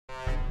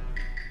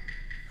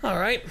All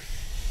right.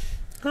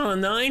 Oh,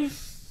 9.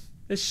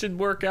 This should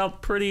work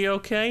out pretty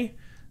okay.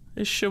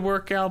 This should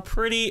work out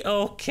pretty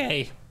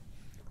okay.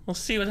 We'll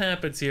see what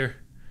happens here.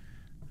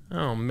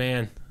 Oh,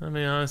 man. I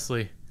mean,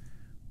 honestly,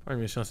 part of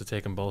me just wants to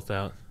take them both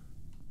out.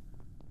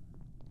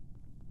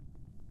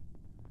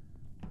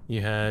 You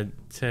had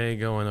Tay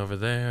going over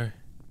there.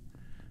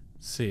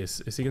 Let's see,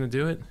 is he gonna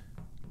do it?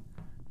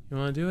 You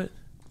wanna do it?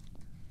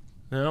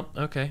 No,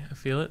 okay, I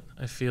feel it.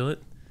 I feel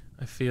it.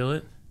 I feel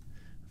it.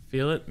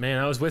 Feel it. Man,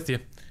 I was with you.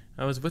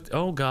 I was with,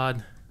 oh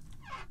God.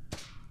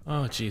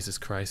 Oh, Jesus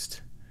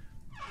Christ.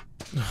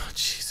 Oh,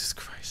 Jesus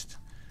Christ.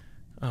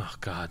 Oh,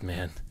 God,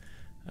 man.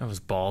 That was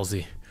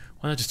ballsy.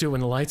 Why not just do it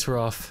when the lights were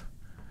off?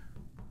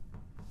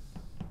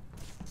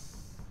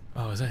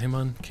 Oh, is that him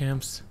on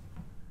cams?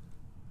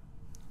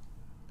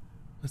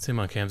 That's him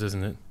on cams,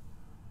 isn't it?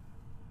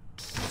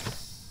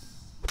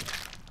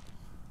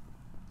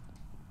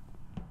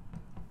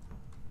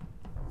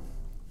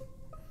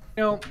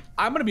 You know,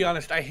 I'm gonna be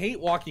honest, I hate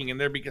walking in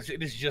there because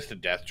it is just a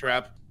death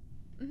trap.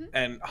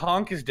 And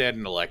Honk is dead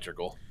in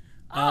electrical.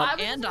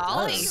 And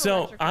Ollie.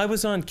 So I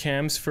was on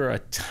cams for a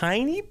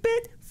tiny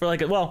bit, for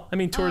like, well, I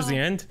mean, towards the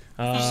end.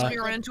 I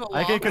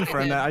can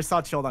confirm that. I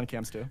saw Chilled on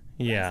cams too.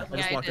 Yeah. I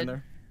just walked in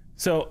there.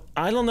 So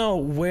I don't know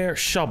where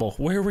Shovel.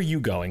 Where were you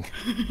going?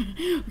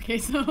 Okay,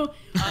 so.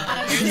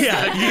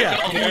 Yeah.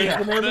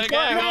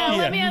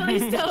 Let me at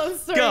least tell a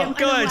story.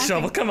 Go ahead,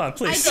 Shovel. Come on,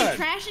 please. I did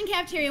crash in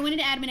cafeteria, went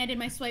into admin, I did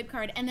my swipe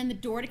card, and then the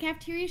door to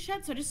cafeteria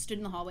shut, so I just stood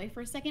in the hallway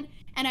for a second,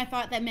 and I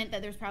thought that meant that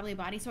there was probably a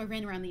body, so I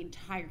ran around the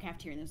entire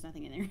cafeteria and there's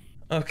nothing in there.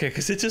 Okay,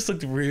 because it just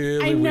looked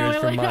really weird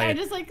from my. I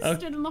just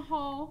stood in the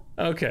hall.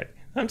 Okay.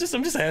 I'm just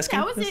asking.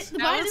 That was it. The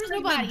body, there was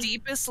no body. The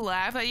deepest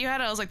laugh that you had.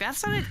 I was like, that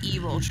sounded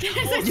evil.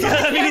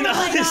 Yeah, I mean,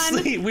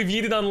 honestly, we've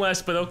yeeted on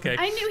less, but okay.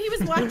 I knew he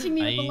was watching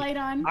me with the light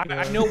on.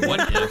 I know one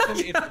person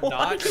it's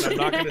not, and I'm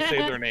not going to say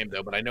their name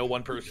though, but I know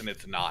one person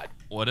it's not.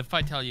 What if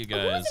I tell you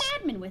guys? Who was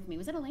admin with me?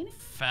 Was it Elena?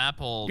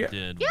 Fapple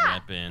did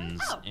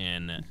weapons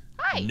in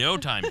no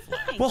time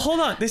flat. Well,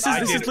 hold on. This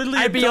is literally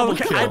I'd be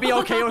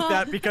okay with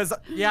that because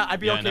I'd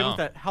be okay with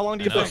that. How long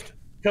do you think?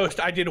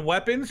 Toast, I did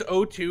weapons,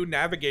 O2,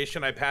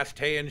 navigation, I passed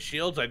Tay and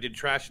shields, I did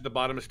trash at the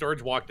bottom of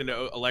storage, walked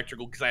into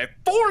electrical because I had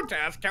 4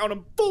 tasks, count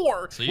them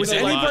 4! So you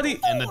did anybody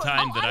in the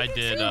time that I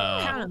did,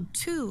 count them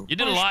 2. You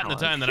did a lot in the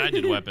time that I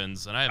did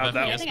weapons, and I have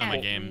FPS in my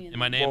game, in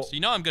my name, so you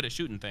know I'm good at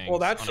shooting things. Well,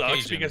 that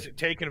sucks because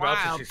Tay can vouch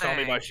that she saw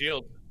me by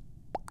shield.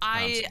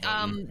 I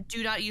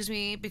do not use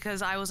me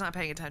because I was not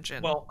paying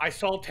attention. Well, I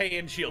saw Tay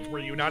and shields. Were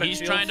you not?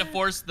 He's trying to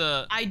force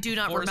the. I do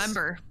not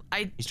remember.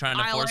 He's trying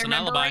to force an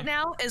alibi. All I remember right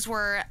now is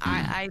where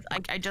I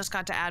just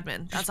got to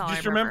admin. That's all I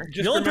remember.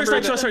 The only person I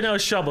trust right now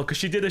is Shovel because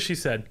she did as she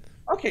said.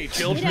 Okay,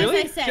 Chilled,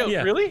 really? Chilled,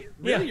 yeah. Really?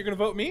 Yeah. You're gonna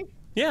vote me?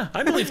 Yeah,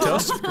 I believe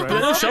Toast. But I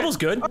know Shovel's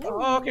good.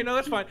 Oh, okay, no,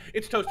 that's fine.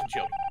 It's Toast and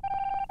Chilled.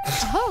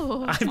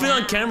 Oh. I've been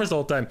on cameras the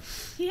whole time.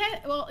 He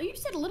had. Well, you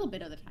said a little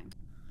bit of the time.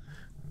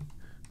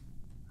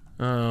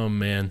 Oh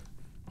man.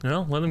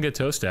 Well, let him get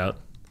Toast out.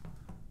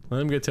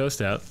 Let him get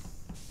Toast out.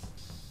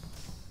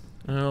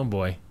 Oh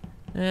boy.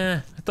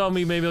 I thought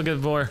maybe I'll get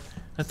more.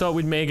 I thought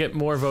we may get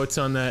more votes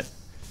on that.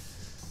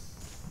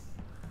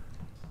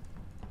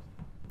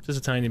 Just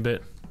a tiny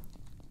bit.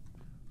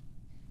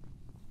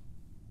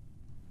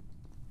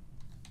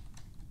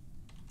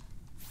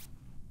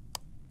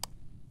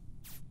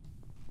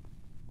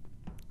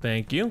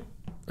 Thank you.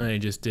 I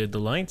just did the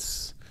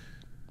lights.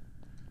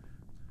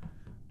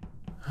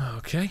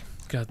 Okay.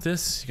 Got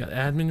this. You got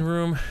admin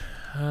room.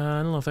 I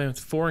don't know if I have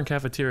 4 in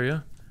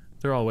cafeteria.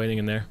 They're all waiting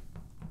in there.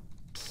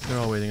 They're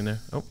all waiting in there.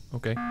 Oh,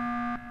 okay.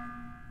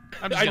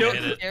 I'm just gonna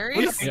hit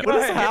it. What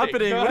is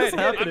happening? What is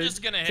happening? I'm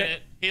just gonna hit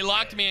it. He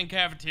locked me in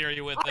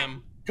cafeteria with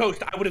him.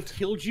 Toast, I would have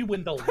killed you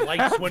when the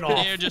lights went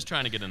off. You're just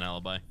trying to get an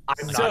alibi.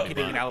 I'm not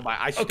getting an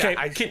alibi.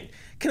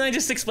 Can I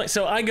just explain?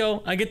 So I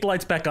get the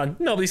lights back on.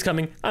 Nobody's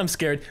coming. I'm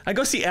scared. I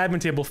go see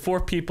admin table.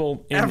 4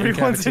 people in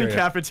Everyone's in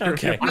cafeteria.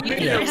 Okay.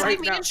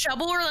 Me and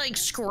Shovel were like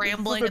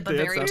scrambling at the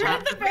very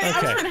top. I was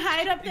trying to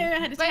hide up there. I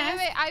had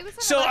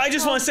to So I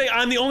just want to say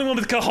I'm the only one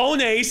with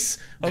cojones.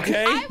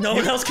 Okay. No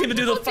one else came to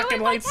do the fucking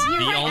lights.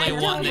 The only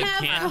one that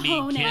can't be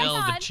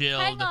killed.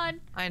 Chilled. Hang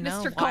on. I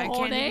know. Mr. Why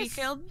can't he be Cojones.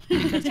 killed?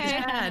 Because he's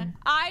bad.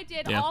 I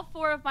did all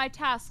 4 of my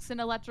tasks in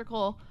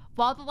electrical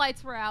while the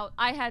lights were out.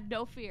 I had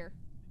no fear.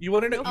 You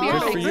want to know?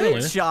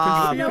 Good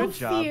job. Good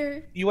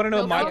job. You want to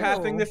know my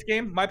pathing this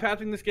game? My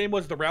pathing this game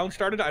was the round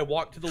started. I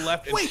walked to the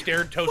left and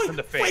stared Toast in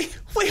the face.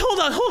 Wait,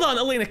 hold on,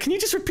 Elena. Can you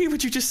just repeat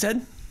what you just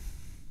said?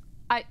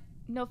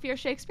 No fear,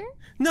 Shakespeare?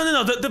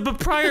 No. But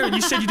prior,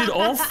 you said you did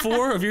all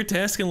 4 of your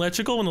tasks in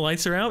electrical when the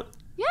lights are out.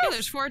 Yeah,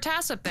 there's 4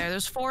 tasks up there.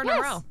 There's 4 in a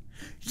row.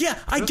 Yeah,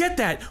 I get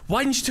that.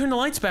 Why didn't you turn the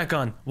lights back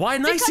on? Why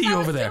didn't I see you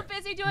over there? Because I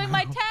was too busy doing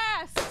my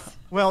tasks.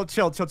 Well,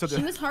 chill. She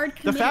was hard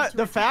committed.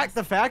 The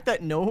fact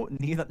that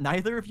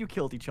neither of you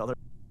killed each other.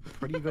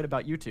 Pretty good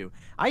about you two.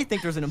 I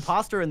think there's an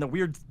imposter in the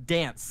weird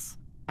dance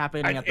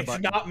happening at the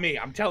button. It's not me.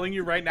 I'm telling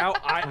you right now.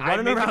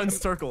 Running around in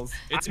circles.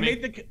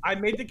 I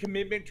made the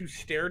commitment to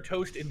stare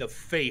Toast in the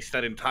face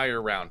that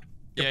entire round.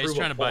 Yeah, he's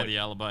trying to buy the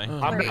alibi.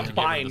 I'm not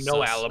buying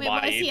no alibi.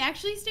 Wait, was he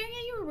actually staring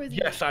at you, or or was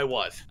you? Yes, I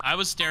was. I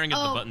was staring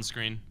at the button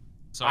screen,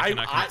 so I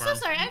cannot confirm. I'm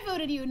so sorry. I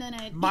voted you, and then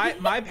I.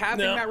 My path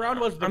in that round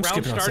was the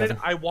round started.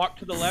 I walked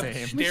to the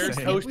left, stared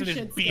Toast in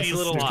his beady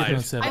little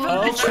eyes.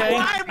 Okay.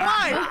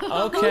 Why?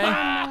 Okay.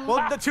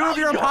 Well, the two of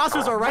your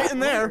imposters are right in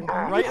there.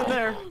 Right in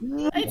there.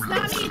 It's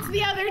not me. It's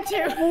the other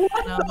two.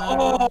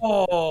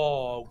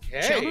 Oh,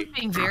 okay. Sheldon's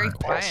being very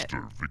quiet.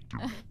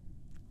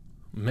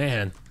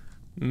 Man.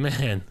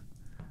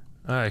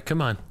 All right,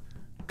 come on,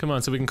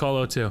 so we can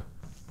call O2.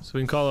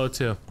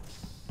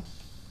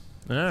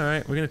 All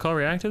right, we're gonna call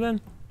reactor then.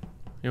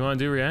 You want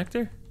to do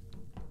reactor?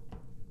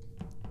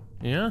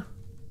 Yeah.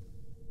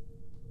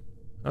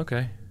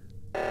 Okay.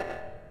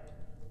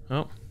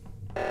 Oh.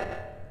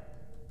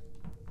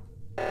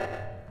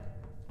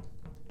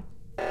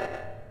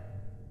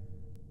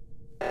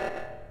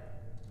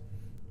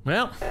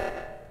 Well,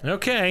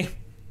 okay.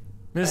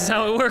 This is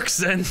how it works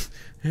then.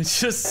 It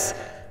just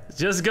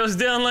goes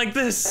down like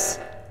this.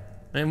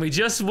 And we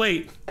just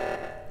wait.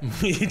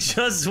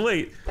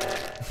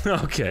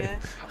 Okay.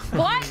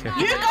 What? Okay.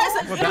 You guys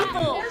are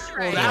evil.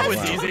 That was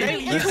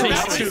easy. I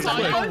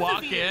saw you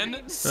walk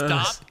in,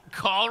 stop,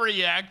 call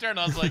reactor, and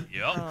I was like,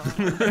 yup.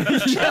 Were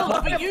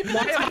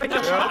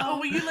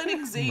you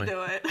letting Z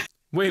do it?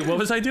 Wait, what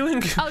was I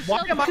doing?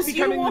 Why am I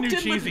becoming the new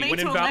with cheesy me when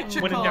in to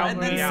electrical,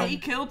 and then Z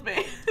killed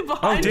me.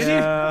 Oh, did he?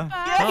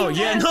 Oh, he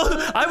yeah, did.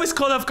 no, I was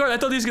caught off guard. I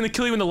thought he was gonna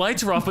kill you when the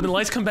lights were off, but the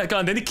lights come back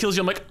on, then he kills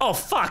you. I'm like, oh,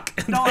 fuck.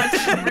 No, I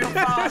did it real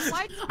fast.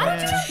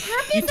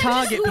 You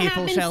target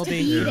people, Shelby.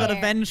 You've got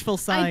a vengeful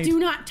side. I do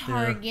not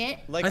target.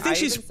 I think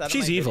she's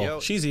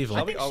evil. She's evil.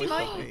 I think she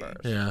might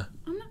be. Yeah.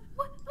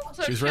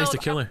 So She was raised to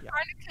kill her. I'm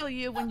trying to kill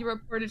you when you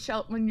reported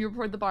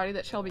the body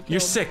that Shelby killed. You're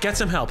sick. Get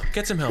some help.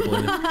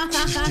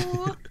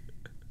 Elena.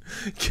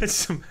 Get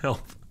some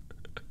help.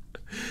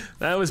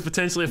 That was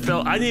potentially a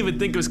fail. I didn't even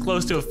think it was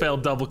close to a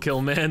failed double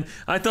kill, man.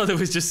 I thought it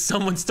was just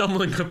someone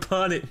stumbling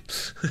upon it.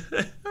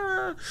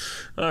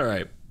 All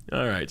right.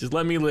 Just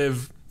let me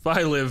live. If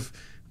I live,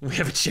 we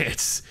have a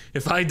chance.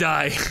 If I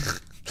die,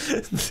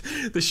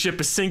 the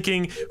ship is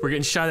sinking. We're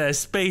getting shot out of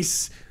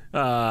space.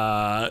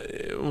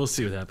 We'll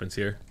see what happens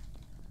here.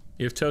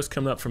 You have Toast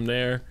coming up from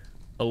there.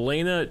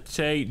 Elena,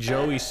 Tay,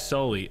 Joey,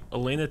 Sully.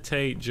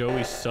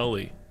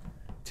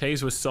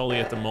 Taze with Sully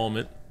at the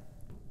moment.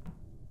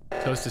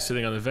 Toast is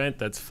sitting on the vent,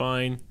 that's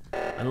fine.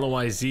 I don't know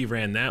why Z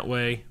ran that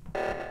way.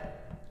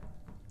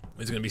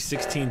 There's gonna be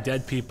 16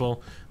 dead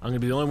people. I'm gonna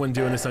be the only one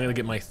doing this. I'm gonna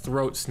get my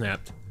throat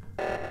snapped.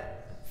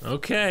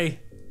 Okay.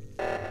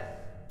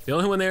 The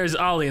only one there is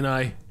Ollie and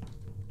I.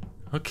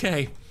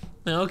 Okay.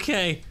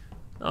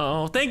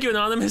 Oh, thank you,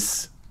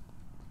 Anonymous.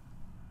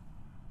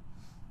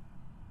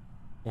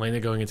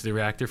 Elena going into the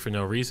reactor for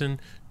no reason.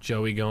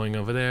 Joey going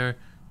over there.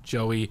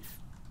 Joey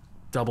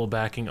double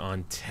backing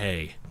on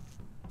Tay.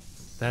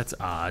 That's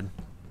odd.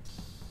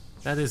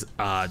 That is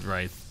odd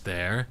right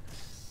there.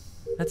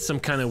 That's some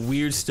kind of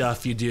weird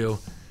stuff you do.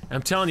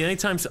 I'm telling you,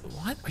 anytime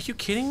what? Are you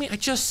kidding me? I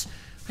just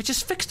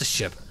fixed the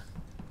ship.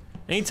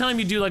 Anytime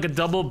you do like a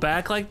double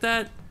back like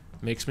that,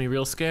 makes me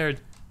real scared.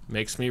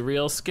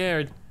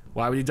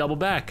 Why would he double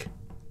back?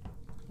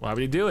 Why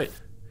would he do it?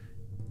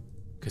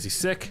 Because he's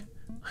sick?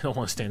 I don't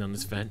want to stand on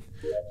this vent.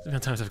 There's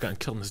been times I've gotten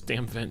killed in this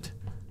damn vent.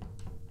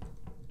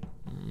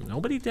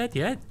 Nobody dead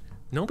yet?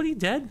 Nobody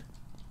dead?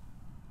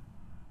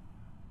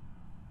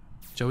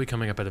 Joey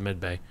coming up at a med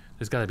bay.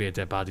 There's gotta be a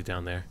dead body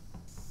down there.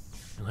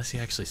 Unless he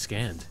actually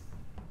scanned.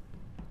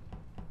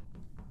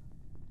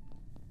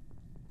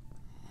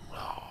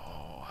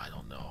 Oh, I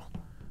don't know.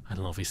 I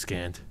don't know if he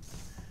scanned.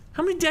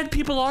 How many dead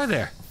people are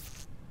there?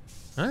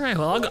 Alright,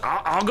 well,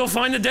 I'll go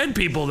find the dead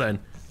people then.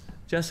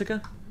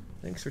 Jessica,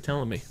 thanks for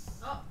telling me.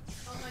 Oh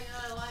my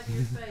god, I like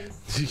your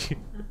face.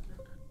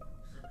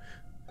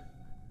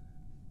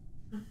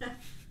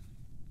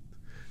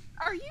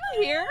 Are you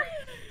here?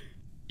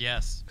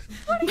 Yes.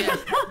 Dude,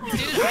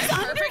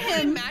 I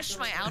perfectly matched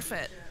my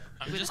outfit.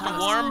 I'm just a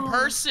warm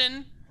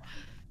person.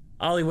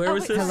 Ollie, where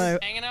was this? Hello.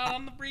 Hanging out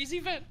on the breezy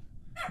vent.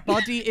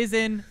 Body is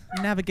in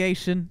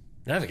navigation.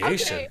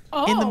 Navigation?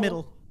 Okay. In the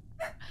middle.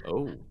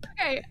 Oh.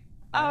 Okay.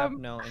 I have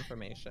no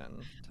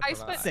information. I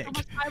spent so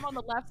much time on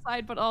the left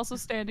side, but also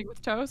standing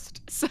with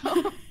Toast. So.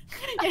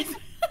 Yes.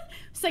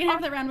 Second half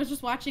of the round was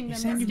just watching them. You're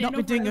saying you've not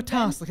been doing your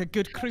task like a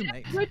good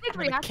crewmate. Who did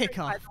reactors, kick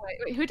off. by the way?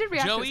 Wait, who did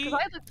reactors? Joey? Because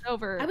I looked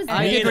over. I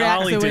did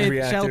reactor with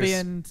reactors. Shelby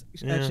and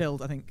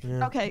Chilled, I think.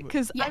 Yeah. Okay,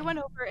 because I went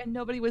over and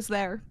nobody was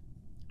there.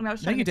 And I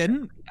was No, trying you to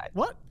didn't.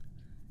 What?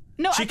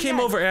 No, She came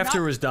over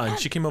after it was done.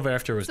 She came over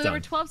after it was So done. there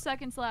were 12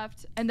 seconds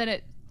left, and then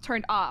it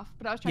turned off.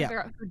 But I was trying to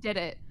figure out who did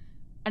it.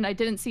 And I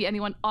didn't see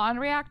anyone on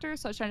reactor,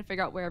 so I was trying to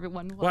figure out where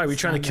everyone was. Why, are we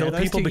trying to kill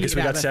people because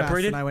we got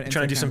separated? Trying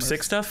to do some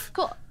sick stuff?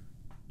 Cool.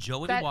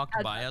 Joey walked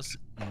by us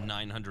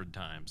 900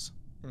 times.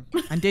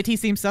 And did he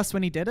seem sus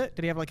when he did it?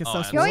 Did he have like a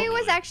sus Joey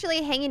was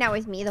actually hanging out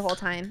with me the whole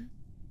time.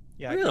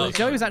 Yeah, really?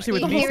 Joey was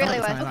actually with me. He really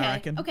was. Time, I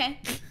reckon. Okay.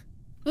 There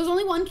was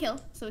only one kill,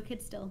 so it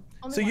could still.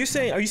 So are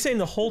you saying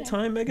the whole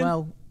time, Megan?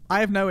 Well, I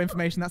have no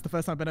information. That's the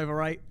first time I've been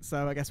overwrite,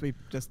 so I guess we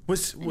just...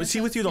 Was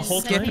he with you the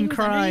whole skip time? and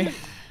cry.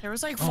 There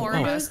was like 4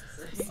 of us.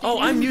 Oh,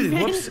 I'm muted.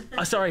 Whoops.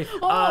 Sorry.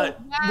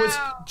 Was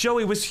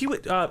Joey, was he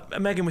with,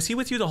 Megan, was he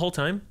with you the whole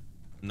time?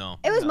 No.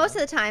 It was most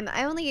of the time.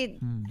 I only...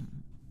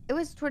 It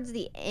was towards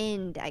the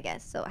end, I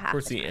guess, so half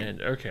Towards the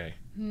end, okay.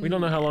 We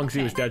don't know how long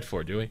Z was dead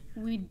for, do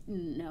we?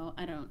 No,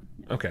 I don't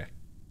know. Okay.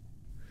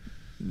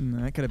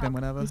 No, it could have been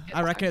whenever.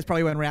 I reckon it's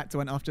probably when reactor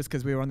went off just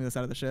because we were on the other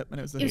side of the ship and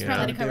it was. It was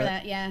probably to cover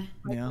that, yeah.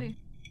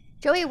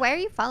 Joey, why are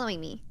you following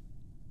me?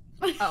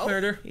 Oh.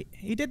 Murder.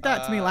 He did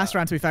that to me last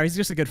round. To be fair, he's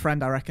just a good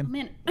friend, I reckon.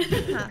 Man.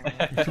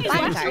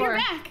 I'm sorry. You're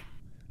back.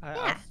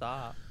 I'll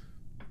stop.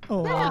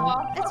 Oh,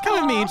 It's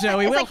come with me,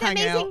 Joey. It's We'll like the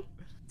hang out.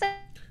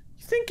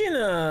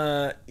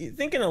 You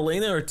thinking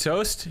Elena or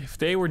Toast, if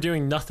they were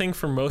doing nothing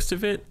for most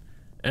of it,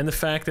 and the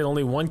fact that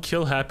only 1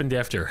 kill happened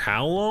after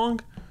how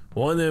long?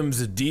 One of them's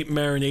a deep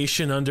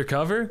marination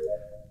undercover?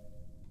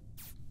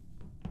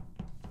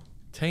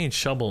 Tay and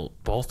Shovel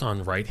both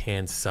on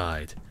right-hand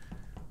side.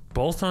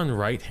 Both on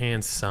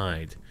right-hand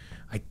side.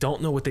 I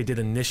don't know what they did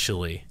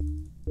initially.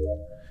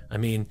 I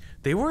mean,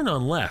 they weren't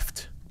on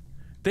left.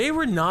 They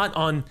were not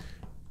on...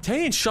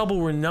 Tay and Shovel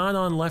were not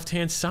on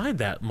left-hand side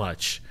that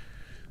much.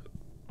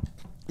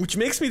 Which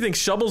makes me think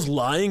Shovel's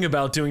lying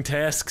about doing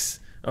tasks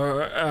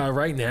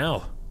right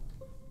now.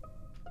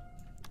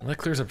 Well, that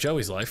clears up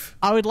Joey's life.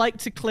 I would like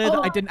to clear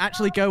that I didn't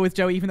actually go with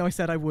Joey, even though I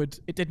said I would.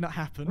 It did not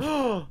happen.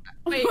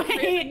 Wait,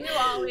 you,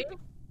 Ollie.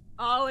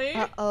 Ollie.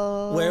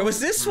 Uh-oh. Where was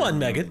this one,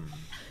 Megan?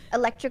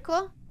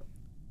 Electrical.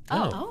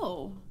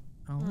 Oh.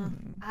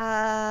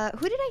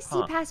 Who did I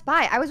see pass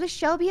by? I was with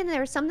Shelby and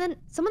there was someone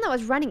that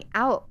was running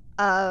out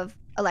of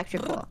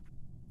electrical.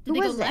 Did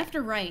they go left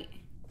or right?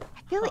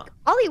 I feel like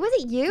Ollie, was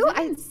it you?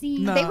 I didn't see.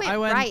 No, they went I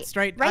went right.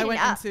 straight. Right I went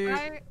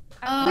into.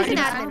 Who's in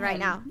admin right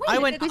now?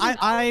 I'm in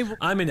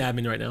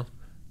admin right now.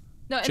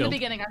 No, in the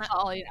beginning, I saw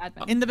Ollie in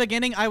admin. In the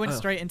beginning, I went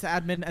straight into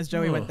admin as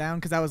Joey went down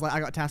because I was like, I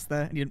got a task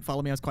there and you didn't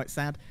follow me. I was quite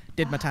sad.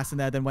 Did my task in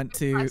there, then went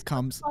to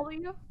comms.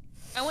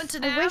 I went to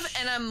nav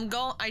and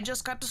I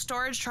just got to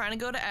storage trying to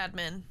go to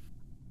admin.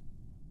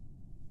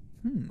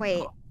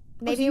 Wait,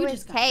 maybe it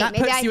was Tay. That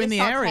Maybe puts I you in just the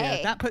saw area.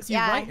 Tay. That puts you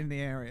right in the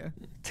area.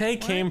 Tay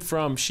came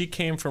from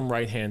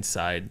right hand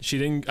side. She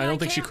didn't. I don't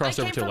think she crossed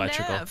over to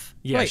electrical.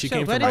 Yeah, wait, she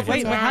came from right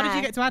hand side. How did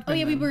you get to admin? Oh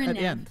yeah, we were in at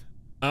the nav. end.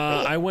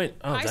 I went.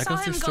 Oh, did I go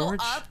through storage?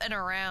 Up and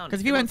around. Because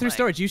if you went through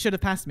storage, you should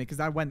have passed me because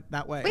I went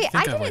that way. Wait,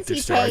 I didn't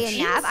see Tay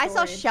in nav. I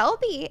saw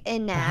Shelby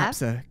in nav, Perhaps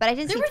but I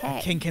didn't see Tay.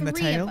 Kink in the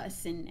Three tail. of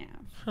us in nav.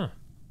 Huh.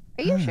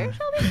 Are you sure,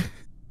 Shelby?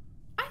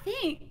 I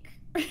think.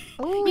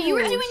 Ooh, you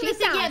were doing she the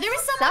thing. Yeah, there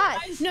was someone.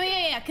 sus. No,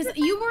 yeah, because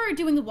you were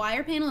doing the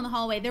wire panel in the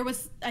hallway. There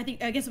was, I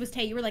guess it was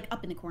Tay. You were like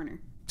up in the corner.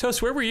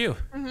 Toast, where were you?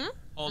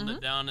 Holding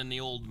it down in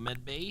the old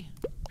med bay.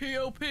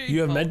 POP.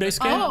 You have med bay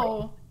scan?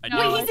 Oh. I do.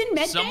 Wait, he's in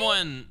med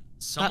bay?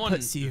 Someone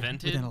puts you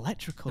vented within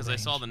electrical because I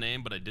saw the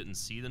name, but I didn't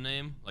see the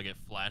name. Like it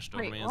flashed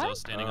over Wait, me as I was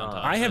standing on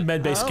top. I have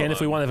med bay scan if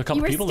we want to have a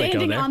couple people that go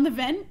there. You were standing on the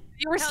vent?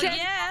 You were standing.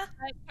 Yeah.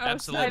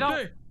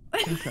 Absolutely.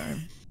 Okay.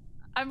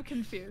 I'm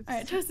confused. All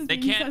right, They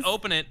can't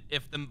open it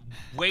if the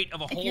weight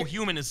of a whole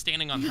human is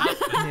standing on top of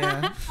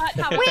it.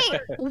 Yeah.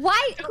 Wait,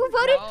 why? Who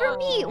voted for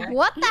me?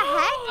 What the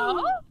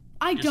heck?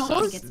 I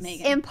don't think it's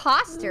Megan.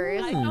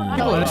 Imposters.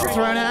 Just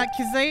throwing an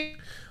accusation.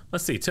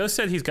 Let's see. Toast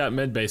said he's got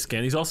med bay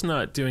scan. He's also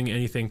not doing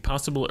anything.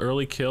 Possible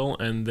early kill,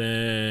 and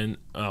then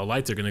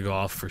lights are gonna go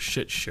off for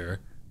shit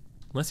sure,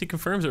 unless he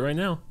confirms it right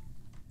now.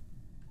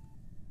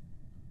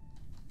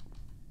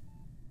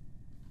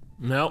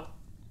 Nope.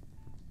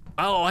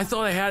 Oh, I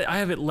thought I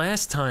have it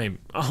last time.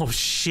 Oh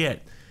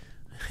shit.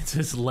 It's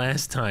his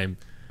last time.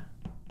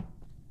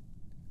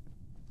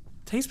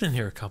 Tay's been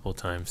here a couple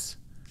times.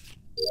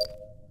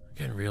 I'm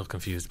getting real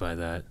confused by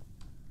that.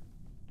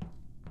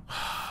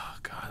 Oh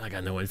god, I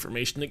got no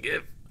information to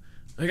give.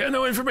 I got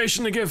no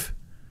information to give.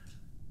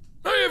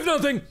 I have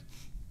nothing.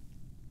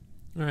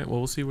 Alright, well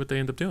we'll see what they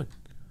end up doing.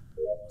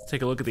 Let's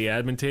take a look at the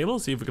admin table,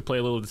 see if we can play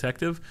a little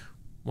detective.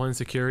 1 in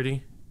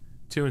security,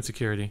 2 in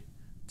security,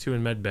 2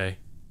 in med bay.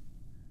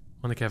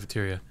 1 in the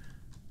cafeteria.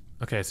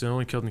 Okay, so no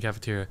one killed in the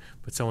cafeteria,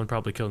 but someone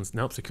probably killed in...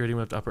 Nope, security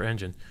went up to upper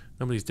engine.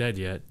 Nobody's dead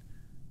yet.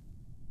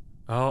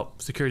 Oh,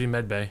 security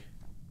med bay.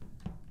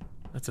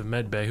 That's a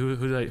med bay. Who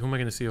am I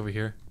gonna see over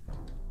here?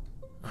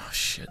 Oh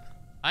shit.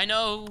 I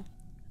know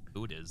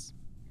who it is.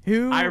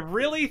 Who? I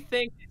really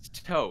think it's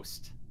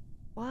Toast.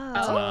 Wow.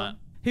 It's not.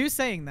 Who's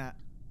saying that?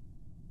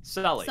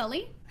 Sully.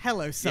 Sully?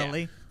 Hello,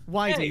 Sully.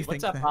 Why do you think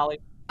what's up, that? Holly?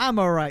 I'm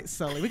alright,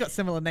 Sully. We got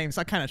similar names,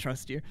 so I kind of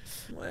trust you.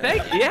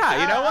 Thank you.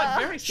 Yeah, you know what?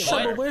 Very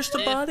similar. Where's the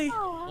body?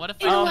 What if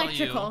In I tell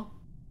electrical.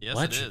 you? Yes,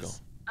 Electrical. it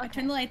is. I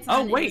turned the lights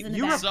Oh on. wait, it was in the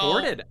you back.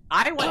 reported.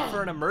 I went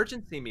for an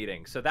emergency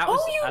meeting, so that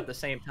was at the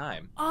same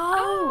time.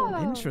 Oh.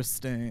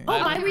 Interesting. Oh,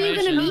 why were you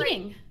in a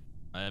meeting?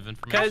 I have I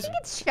information. think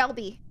it's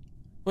Shelby.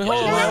 Wait, She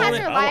hold never on. has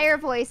her liar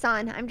voice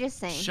on. I'm just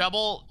saying.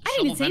 Shovel I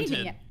didn't even say vented.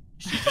 anything yet.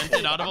 She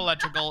vented out of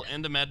electrical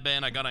into medbay,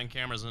 and I got on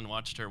cameras and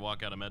watched her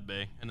walk out of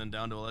medbay, and then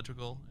down to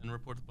electrical and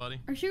report the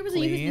body. Are you sure it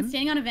wasn't you who's been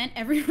standing on a vent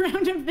every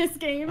round of this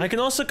game? I can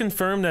also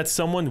confirm that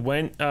someone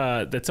went,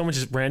 that someone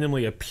just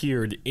randomly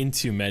appeared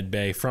into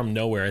medbay from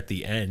nowhere at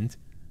the end.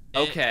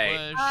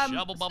 Okay.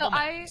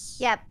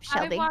 Yep,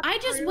 Shelby. I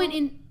just went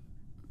in.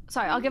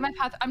 Sorry, I'll give my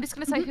path. I'm just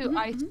gonna say who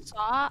I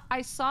saw.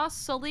 I saw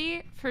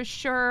Sully for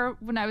sure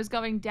when I was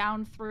going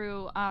down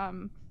through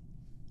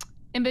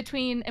in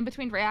between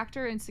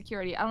reactor and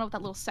security. I don't know what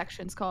that little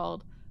section's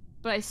called,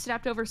 but I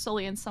stepped over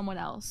Sully and someone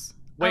else.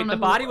 Wait, the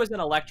body was in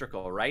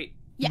electrical, right?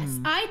 Yes,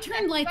 I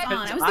turned lights on.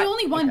 I was the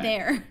only one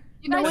there.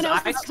 No one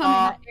else was coming in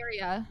that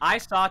area. I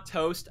saw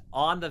Toast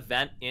on the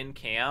vent in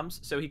cams,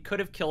 so he could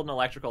have killed an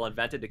electrical and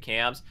vented to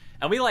cams.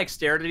 And we like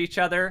stared at each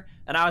other,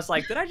 and I was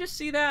like, "Did I just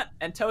see that?"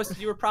 And Toast,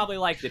 you were probably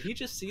like, "Did he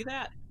just see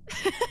that?"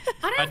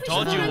 I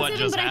told you what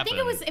just happened. I think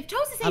it was if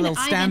Toast is saying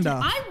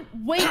that I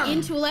went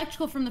into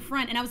electrical from the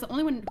front, and I was the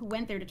only one who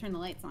went there to turn the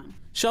lights on.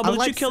 Shelby,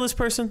 did you kill this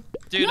person?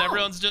 Dude,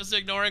 everyone's just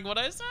ignoring what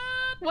I said.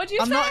 What'd you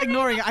say? I'm not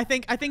ignoring it. I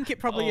think it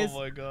probably is. Oh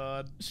my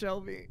god.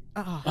 Shelby.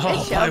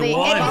 It's Shelby.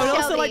 I would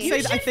also like to say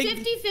You that I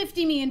should think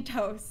 50-50 me and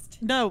Toast.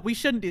 no, we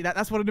shouldn't do that.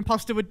 That's what an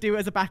imposter would do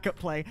as a backup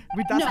play.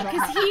 No,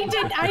 because he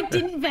did. I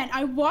didn't vent.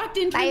 I walked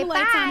in, turned the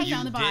lights on, and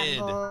found the body.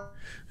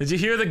 Did you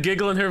hear the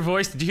giggle in her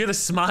voice? Did you hear the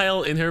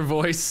smile in her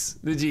voice?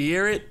 Did you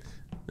hear it?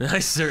 I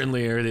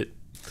certainly heard it.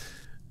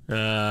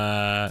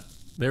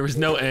 There was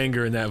no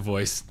anger in that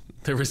voice.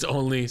 There was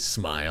only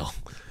smile.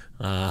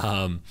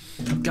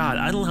 God,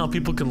 I don't know how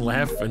people can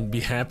laugh and be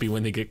happy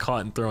when they get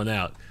caught and thrown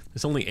out.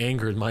 There's only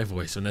anger in my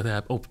voice when that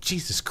happens. Oh,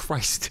 Jesus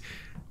Christ.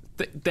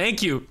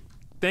 Thank you.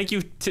 Thank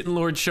you, Titan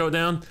Lord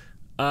Showdown.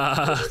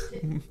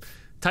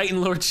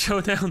 Titan Lord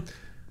Showdown.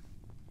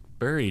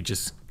 Burry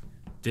just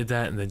did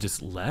that and then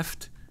just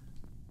left.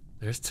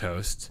 There's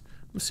Toast.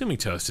 I'm assuming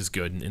Toast is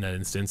good in that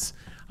instance.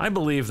 I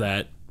believe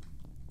that.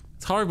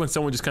 It's hard when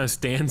someone just kind of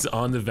stands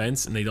on the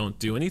vents and they don't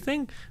do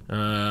anything.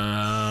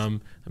 I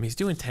mean, he's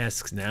doing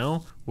tasks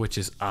now, which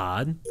is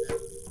odd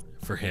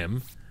for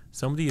him.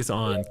 Somebody is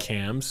on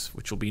cams,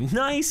 which will be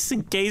nice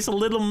in case a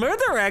little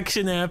murder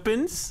action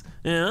happens.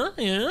 Yeah.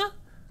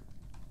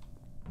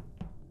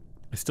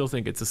 I still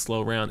think it's a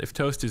slow round. If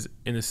Toast is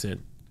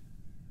innocent,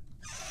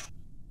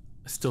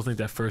 I still think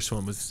that first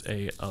one was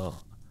a,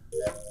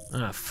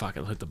 fuck,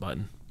 I'll hit the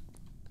button.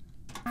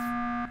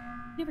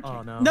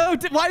 Oh no. No,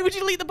 why would you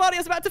delete the body? I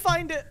was about to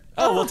find it.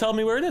 Oh, well, tell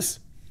me where it is.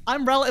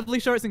 I'm relatively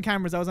sure it's in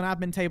cameras. I was on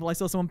admin table. I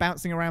saw someone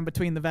bouncing around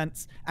between the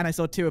vents, and I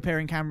saw 2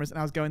 appearing cameras, and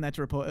I was going there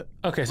to report it.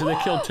 Okay, so they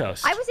killed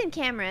Toast. I was in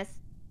cameras.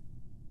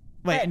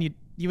 Wait, and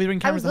you were in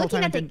cameras the whole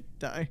time and didn't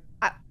die?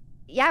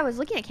 Yeah, I was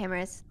looking at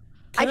cameras.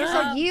 I just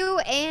saw you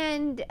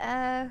and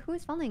who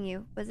was following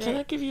you? Was it? Can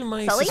I give you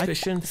my Sully?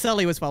 suspicion?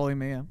 Sully was following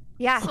me. Yeah.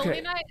 Yeah.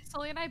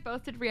 Sully and I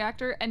both did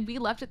reactor, and we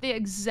left at the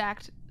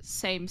exact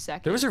same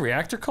second. There was a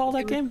reactor call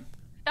that game?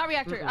 Not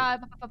reactor.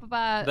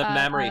 The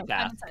memory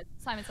task.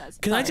 Simon says.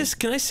 Can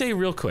I say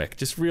real quick,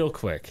 just real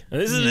quick?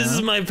 This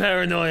is my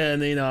paranoia,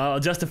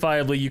 and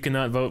justifiably you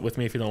cannot vote with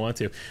me if you don't want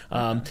to.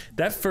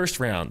 That first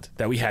round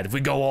that we had, if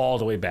we go all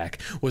the way back,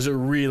 was a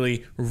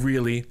really,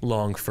 really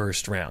long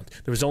first round.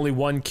 There was only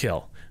 1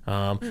 kill.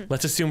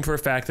 Let's assume for a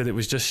fact that it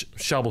was just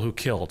Shovel who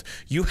killed.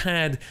 You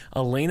had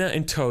Elena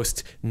and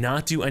Toast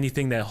not do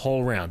anything that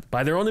whole round.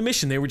 By their own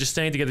admission, they were just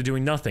staying together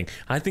doing nothing.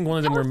 I think one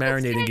of them were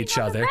marinating each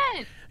other.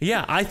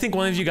 Yeah, I think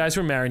one of you guys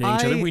were marinating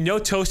each other. We know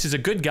Toast is a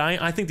good guy.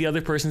 I think the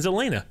other person's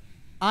Elena.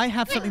 I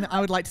have something that I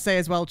would like to say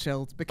as well,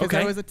 Chilled, because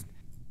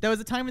there was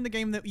a time in the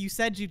game that you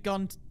said you'd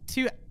gone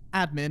to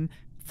admin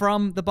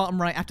from the bottom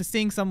right after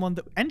seeing someone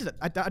that ended it.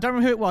 I don't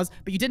remember who it was,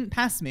 but you didn't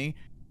pass me,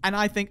 and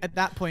I think at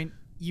that point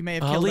you may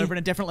have killed over in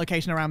a different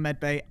location around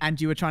medbay, and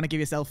you were trying to give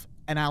yourself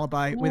an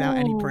alibi without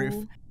any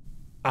proof.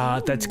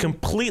 That's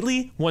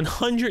completely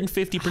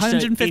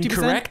 150%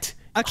 incorrect.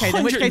 Okay,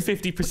 then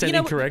 150%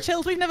 incorrect.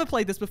 Chills, we've never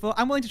played this before.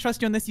 I'm willing to trust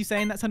you on this. You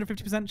saying that's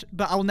 150%,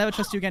 but I will never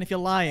trust you again if you're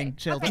lying,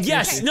 Chills.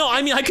 Yes, no,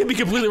 I mean, I could be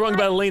completely wrong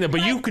about Elena,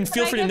 but you can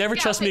feel free to never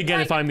trust me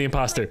again if I'm the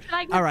imposter.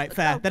 All right,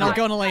 fair. Then I'll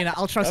go on Elena.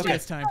 I'll trust you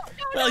this time.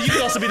 Well, you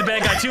could also be the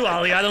bad guy too,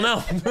 Ollie. I don't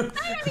know.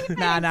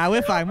 Nah,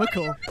 we're fine. We're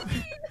cool.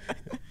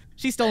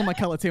 She's stolen my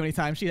color too many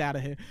times. She's out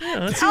of here. Yeah,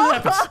 let's see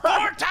what happens. 4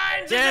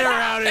 times! Get her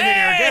out of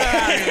here! Get her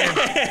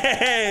out of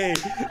here!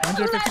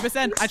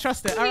 150%. I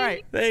trust it. All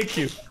right. Thank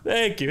you.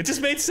 It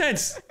just made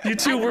sense. You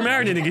two were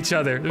marinating each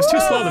other. It was too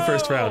slow the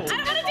first round. I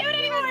don't want to do it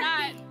anymore.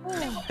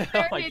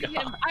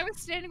 I was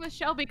standing with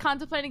Shelby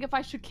contemplating if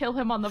I should kill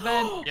him on the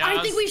vent. Yeah,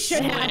 I think we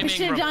should have. We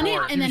should have done it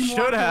and then You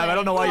should have. I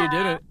don't know why you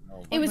did it.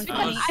 It was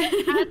funny. As I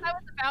was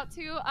about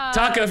to.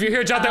 Taka, if you're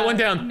here, jot that one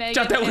down.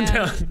 Jot that one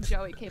down.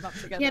 Joey came up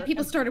together. Yeah,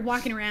 people started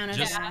walking around. I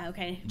was like,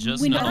 okay.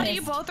 We know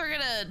you both are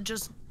gonna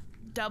just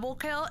double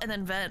kill and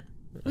then vent.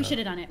 We should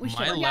have done it. We should.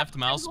 My left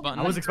mouse button.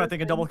 I was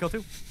expecting a double kill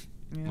too.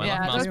 My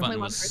left mouse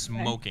button was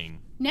smoking.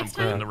 Next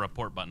time, the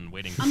report button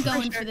waiting. I'm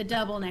going for the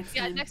double next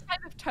time. Yeah, next time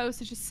if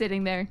Toast is just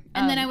sitting there.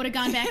 And then I would have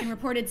gone back and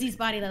reported Z's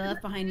body that I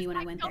left behind me when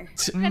I went there.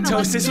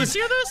 Toast, this was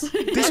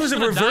a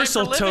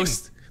reversal,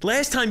 Toast.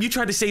 Last time you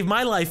tried to save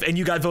my life and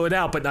you got voted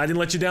out, but I didn't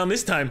let you down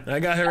this time. I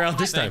got her out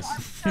this time.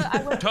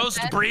 Toast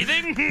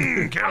breathing?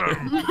 Did you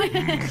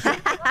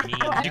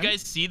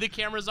guys see the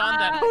cameras on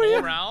that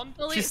whole round?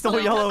 She's still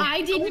yellow.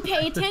 I didn't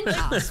pay attention.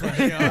 This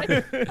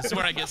is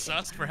where I get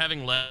sussed for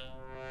having left.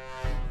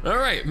 All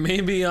right,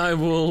 maybe I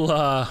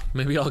will,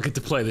 maybe I'll get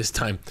to play this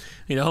time.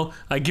 You know,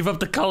 I give up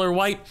the color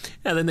white,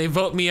 and then they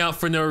vote me out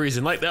for no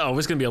reason. Like, oh,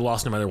 it's gonna be a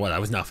loss no matter what. I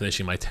was not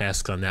finishing my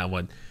tasks on that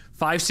one.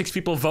 5, 6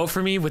 people vote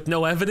for me with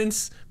no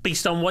evidence,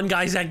 based on one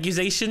guy's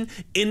accusation,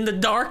 in the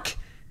dark.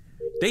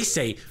 They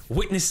say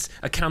witness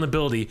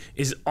accountability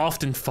is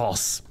often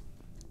false.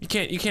 You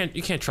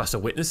can't trust a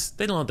witness.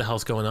 They don't know what the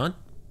hell's going on.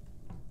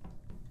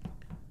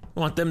 I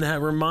want them to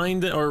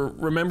remind or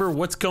remember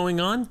what's going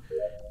on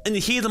in the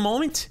heat of the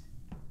moment.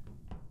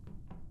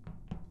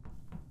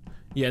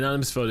 Yeah,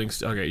 anonymous voting.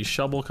 Okay,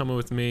 Shovel coming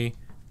with me.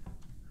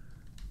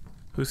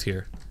 Who's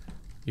here?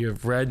 You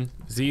have red.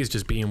 Z is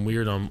just being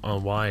weird on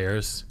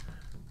wires.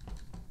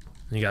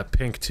 And you got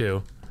pink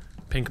too.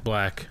 Pink,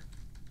 black.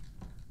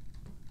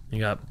 You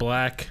got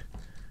black.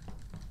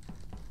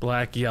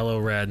 Black, yellow,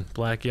 red.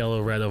 Black,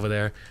 yellow, red over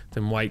there.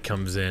 Then white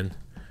comes in.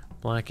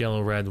 Black,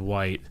 yellow, red,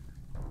 white.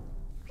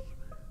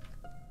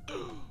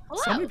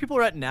 So many people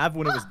were at Nav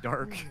when it was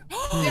dark.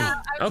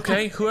 Yeah,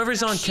 okay,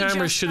 whoever's on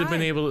camera should have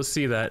been able to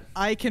see that.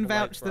 I can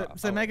vouch that.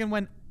 So Megan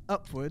went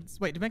upwards.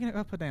 Wait, did Megan go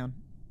up or down?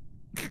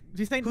 Do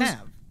you say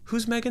Nav?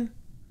 Who's Megan?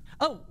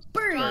 Oh,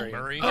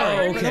 Burry.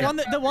 Oh, okay.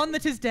 The one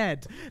that is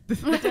dead. The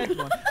dead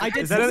one. I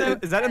did. Is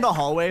that in the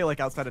hallway, like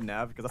outside of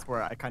Nav? Because that's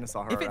where I kind of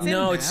saw her. If it's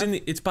No,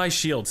 it's by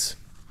Shields.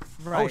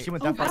 Right. Oh, she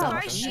went that far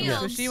down. Yeah.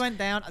 So she went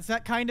down. So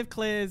that kind of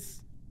clears.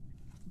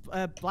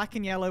 Black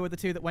and yellow were the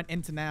two that went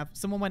into Nav.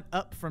 Someone went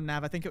up from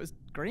Nav. I think it was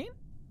green.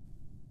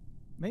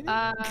 Maybe.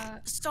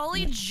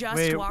 Sully just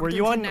Wait, walked were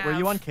you on? into Nav. Were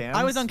you on cams?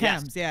 I was on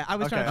cams. Yeah, I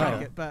was trying to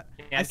track it, but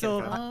I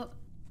saw. confirm.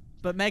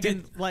 But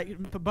Megan,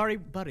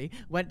 Buddy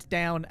went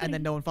down, and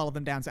then no one followed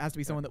them down. So it has to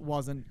be someone that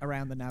wasn't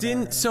around the Nav.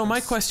 area. So my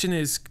question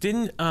is,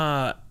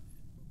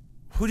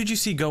 who did you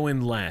see go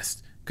in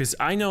last? Because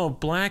I know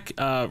black.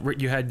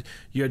 You had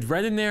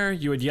red in there.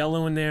 You had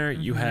yellow in there.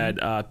 You had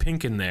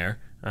pink in there.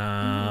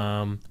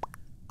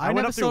 I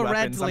went up through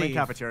weapons. red I'm in leave.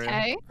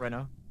 cafeteria right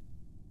now.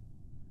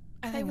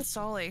 I think it was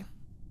Sully.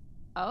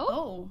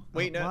 Oh.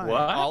 Wait, no.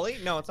 What? Ollie?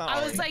 No, it's not I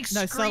Ollie. was like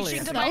No, Sully,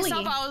 screeching I to think.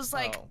 myself. I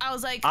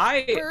was like,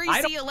 Bury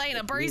I Z don't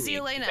Elena, bury Z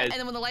agree, Elena. because- And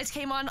then when the lights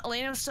came on,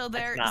 Elena was still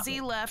there. That's not Z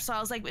me. left, so I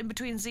was like in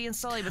between Z and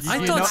Sully. But I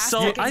Sully thought last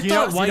Sully- second. I thought you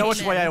know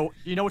which White- way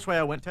you know which way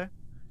I went to?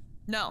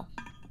 No.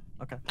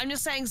 Okay. I'm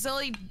just saying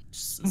Sully.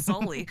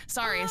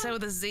 Sorry, I said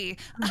with a Z.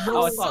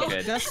 Oh, it's all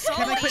good. Can I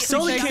Sully- quickly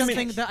Sully say came in-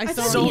 something that I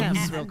saw Sully- in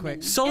Cams real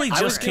quick? Sully I was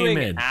just came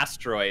doing in.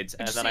 asteroids,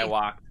 and then I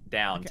walked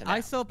down Okay, to I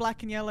Nav. saw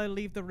black and yellow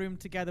leave the room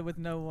together with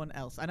no one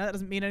else. I know that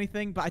doesn't mean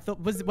anything, but I thought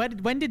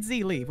when did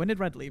Z leave? When did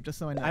Red leave? Just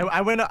so I know.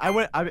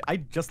 I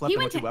just left He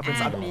and went went to to weapons.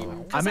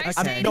 admin. I'm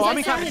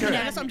in cafeteria.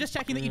 Yeah, I'm just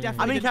checking that you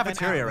definitely. I'm in didn't vent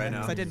cafeteria out right then,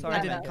 now. 'cause I didn't. Sorry.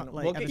 I didn't.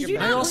 We'll get you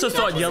I also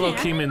thought yellow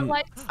came in.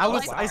 I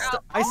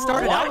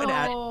started out in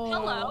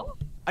Hello.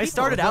 I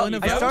started out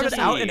in Gee.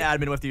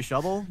 admin with you,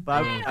 Shovel,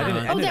 but I didn't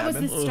end Oh, in that was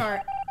admin. the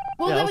start.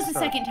 Well, Yeah, that that was was the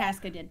the second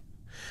task I did.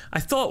 I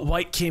thought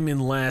White came in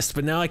last,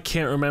 but now I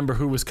can't remember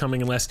who was coming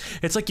in last.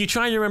 It's like you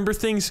try to remember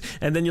things,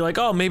 and then you're like,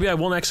 oh, maybe I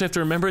won't actually have to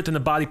remember it. Then the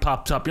body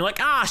pops up. You're like,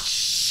 ah,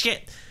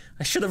 shit.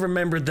 I should have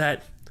remembered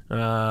that.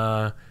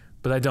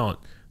 But I don't.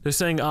 They're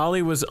saying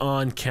Ollie was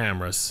on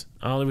cameras.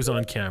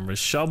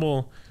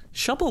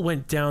 Shovel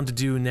went down to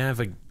do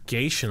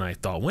navigation, I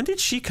thought. When did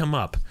she come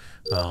up?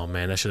 Oh,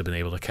 man, I should have been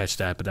able to catch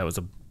that, but that was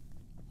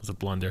a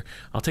blunder.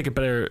 I'll take a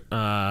better...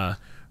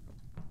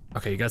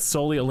 Okay, you got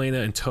Sully, Elena,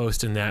 and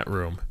Toast in that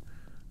room.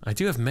 I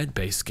do have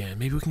medbay scan.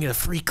 Maybe we can get a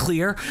free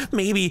clear.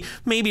 Maybe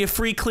a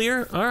free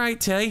clear. All right,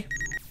 Tay.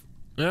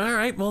 All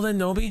right, well then,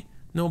 nobody.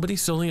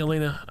 Sully,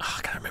 Elena. Oh,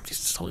 I gotta remember these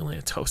Sully,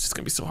 Elena, Toast. It's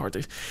gonna be so hard.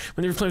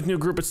 When you're playing with a new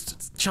group,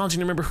 it's challenging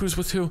to remember who's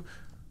with who.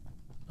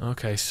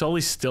 Okay,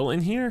 Sully's still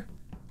in here?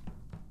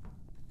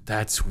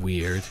 That's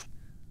weird.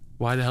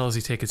 Why the hell is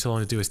he taking so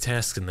long to do his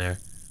tasks in there?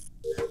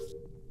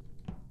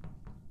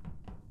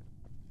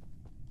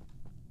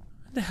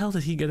 When the hell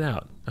did he get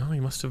out? Oh, he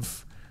must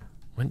have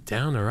went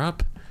down or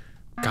up.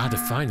 God,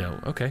 if I know.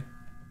 Okay.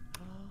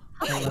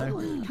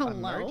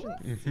 Hello.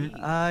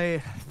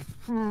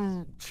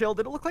 Chill,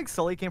 did it look like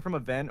Sully came from a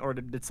vent, or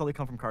did Sully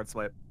come from card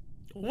swipe?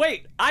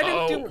 Wait, I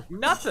didn't do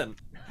nothing.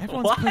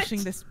 Everyone's What?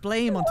 pushing this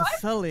blame onto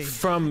Sully.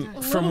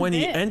 From when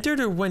he entered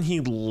or when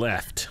he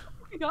left?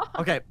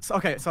 Okay,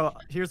 so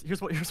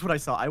here's what I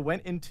saw. I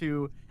went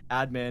into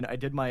admin, I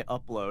did my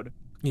upload.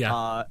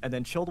 Yeah. And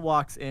then Chilled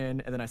walks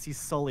in, and then I see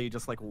Sully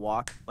just like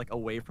walk like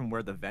away from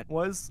where the vent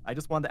was. I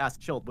just wanted to ask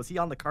Chilled, was he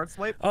on the card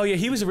swipe? Oh yeah,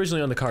 he was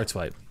originally on the card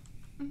swipe.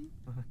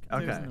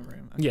 Okay.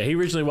 Yeah, he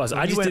originally was. So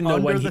I he just went didn't know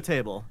when under he. the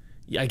table.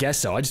 Yeah, I guess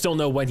so. I just don't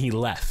know when he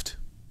left.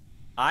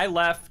 I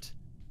left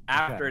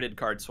after I did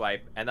card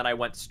swipe, and then I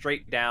went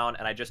straight down,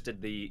 and I just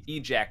did the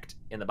eject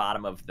in the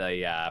bottom of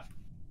the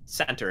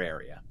center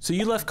area. So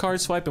you left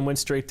card swipe and went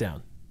straight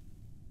down.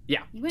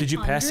 Yeah. Did you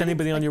pass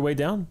anybody on your way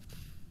down?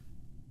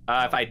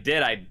 If I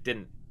did, I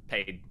didn't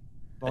paid.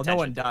 Well, no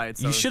one died.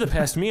 So. You should have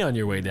passed me on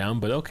your way down,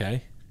 but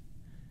okay.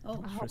 Oh.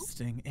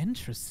 Interesting.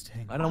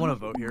 Interesting. I don't want to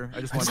vote here.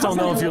 I just don't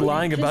know if you're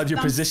lying about your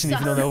position if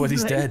you don't know what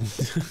he's dead.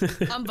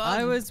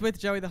 I was with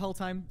Joey the whole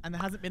time, and there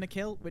hasn't been a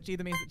kill, which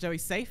either means that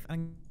Joey's safe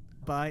and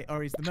by,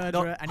 or he's the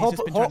murderer, and he's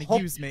just been trying to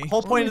use me.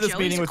 Whole point of this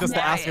meeting was just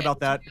to ask about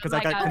that because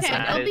I got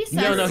concerned.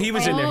 No, he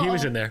was in there. He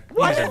was in there.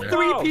 Why did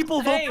 3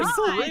 people vote for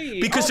Sully?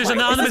 Because there's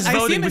anonymous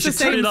voting. We should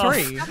turn it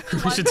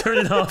off. We should turn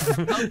it off.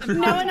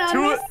 No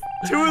anonymous.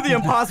 Two of the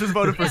imposters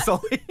voted for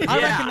Sully.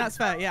 I reckon that's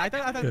fair. Yeah, I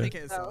don't think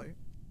it is Sully.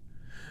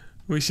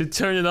 We should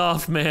turn it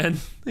off, man.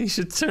 We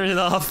should turn it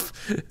off.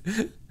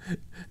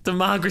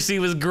 Democracy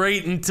was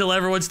great until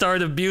everyone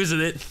started abusing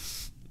it.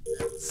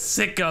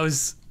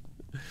 Sickos.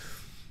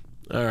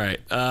 All right.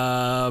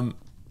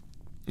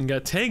 We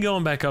got Tay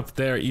going back up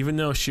there, even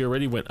though she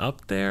already went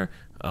up there.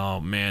 Oh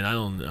man, I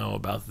don't know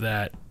about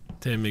that.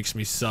 That makes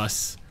me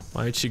sus.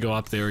 Why did she go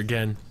up there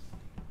again?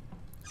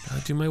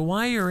 Gotta do my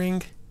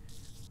wiring.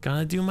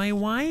 Gotta do my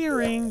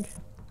wiring.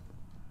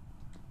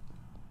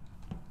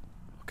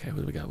 Okay,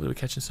 what do we got? What are we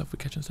catching stuff? We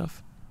catching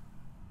stuff?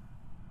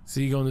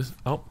 Z going this.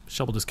 Oh,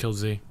 Shovel just killed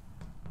Z.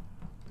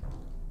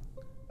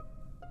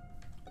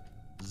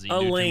 Z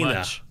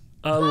Elena.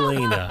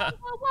 Elena.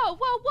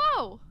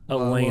 Whoa.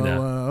 Elena.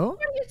 Whoa. What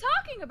are you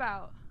talking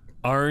about?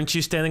 Aren't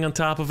you standing on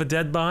top of a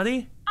dead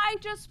body? I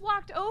just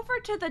walked over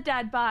to the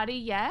dead body,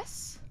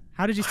 yes.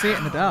 How did you see it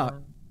in the dark?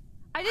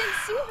 I didn't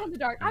see it in the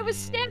dark. I was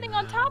standing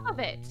on top of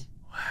it.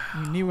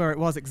 You knew where it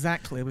was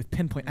exactly with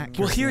pinpoint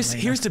accuracy. Well,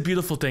 here's the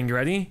beautiful thing. You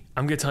ready?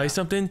 I'm gonna tell you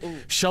something.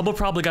 Shovel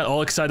probably got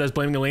all excited I was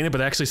blaming Elena, but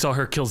I actually saw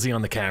her kill Z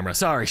on the camera.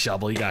 Sorry,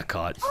 Shovel, you got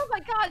caught. Oh my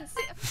God!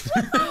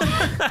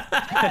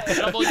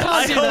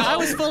 I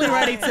was fully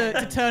ready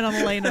to turn on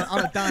Elena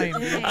on a dime.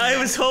 I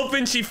was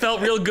hoping she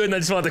felt real good, and I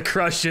just wanted to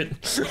crush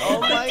it.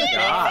 Oh my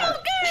God!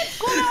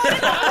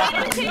 I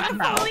didn't take the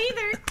fall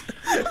either.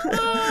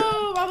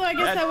 Oh, although I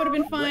guess that would have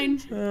been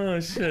fine. Oh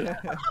shit!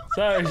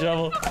 Sorry,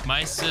 Shovel.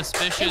 My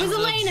suspicions It was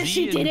Elena. of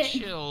She Z did and it.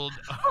 Chilled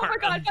Oh are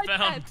my God!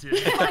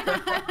 unfounded.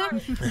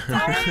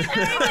 I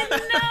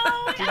didn't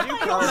know. Did you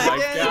kill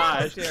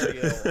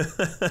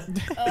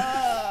Megan?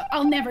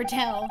 I'll never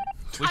tell.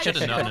 We should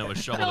have known it was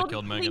Shovel that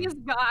killed Megan. Please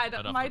God,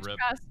 Right off my the rip.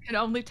 chest can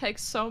only take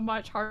so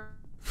much heart.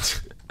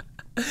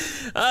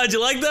 Did you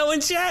like that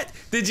one, chat?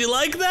 Did you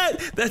like that?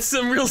 That's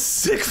some real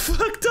sick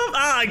fucked up.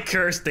 I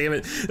cursed, damn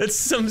it. That's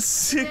some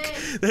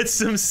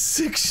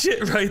sick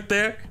shit right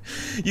there.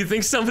 You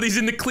think somebody's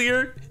in the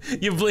clear?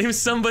 You blame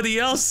somebody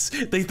else.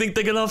 They think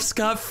they get off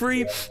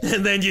scot-free,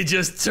 and then you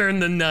just turn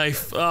the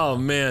knife. Oh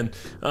man.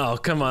 Oh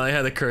come on, I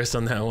had a curse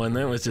on that one.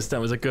 That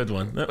was a good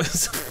one. That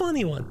was a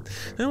funny one.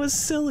 That was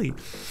silly.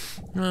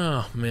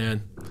 Oh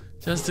man.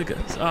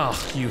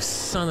 Oh, you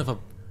son of a.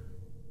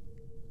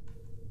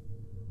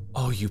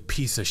 Oh, you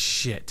piece of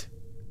shit.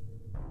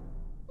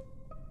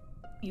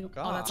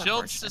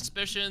 Chilled's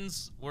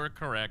suspicions were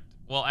correct.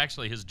 Well,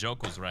 actually, his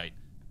joke was right,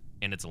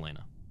 and it's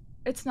Elena.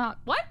 It's not.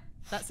 What?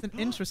 That's an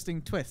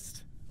interesting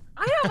twist.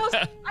 I almost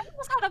had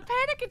a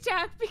panic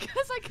attack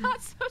because I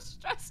got so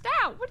stressed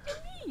out. What do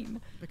you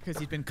mean? Because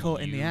you'd been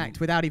caught in the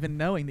act without even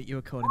knowing that you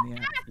were caught in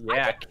the act.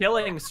 Yeah,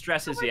 killing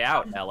stresses you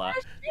out, Ella.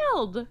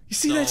 You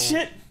see that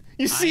shit?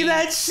 You see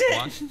that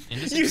shit?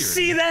 You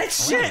see that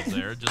shit? I was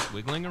there just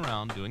wiggling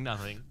around, doing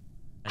nothing.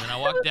 And then I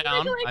walked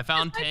down, I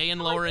found Tay in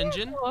lower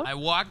engine. I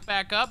walked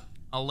back up,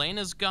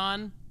 Elena's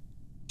gone.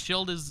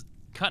 Chilled is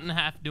cut in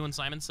half doing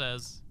Simon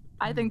Says.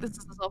 I think this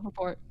is a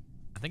self-report.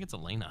 I think it's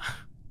Elena.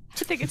 I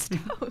think it's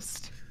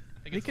Toast.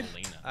 I think it's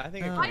Elena. I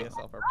think it could be a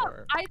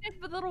self-report. I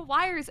did the little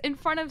wires in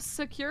front of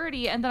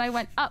security and then I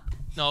went up.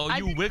 No,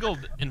 you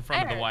wiggled in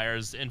front of the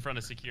wires in front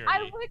of security.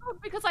 I wiggled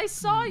because I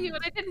saw you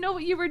and I didn't know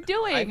what you were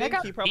doing. I think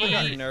he probably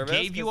got nervous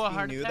gave you a because he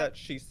heart knew attack. that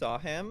she saw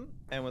him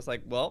and was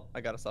like, well,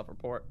 I got a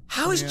self-report.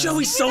 How is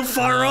Joey so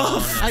far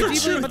off? I do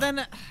believe, but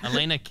then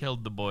Elena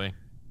killed the boy.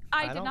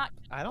 I did not.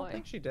 I don't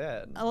think she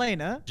did.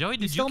 Elena, Joey,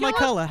 did you stole kill my him?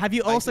 color. Have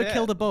you also did.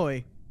 killed a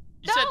boy?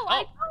 You said,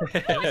 oh.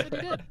 Joey said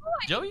he did.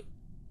 Joey?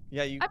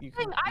 Yeah, you.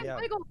 I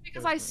wiggled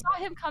because I saw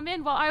him come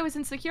in while I was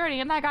in security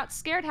and I got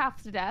scared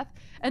half to death.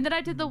 And then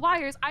I did the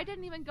wires. I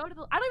didn't even go to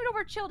the. I don't even know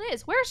where Chilled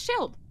is. Where's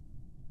Chilled?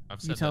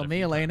 You tell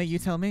me, Elena. You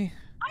tell me.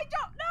 I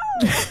don't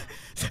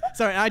know.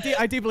 Sorry,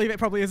 I do believe it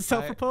probably is a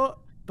self-report,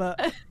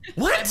 but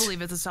what? I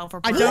believe it's a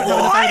self-report. I don't know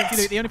enough evidence to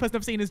do it. The only person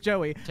I've seen is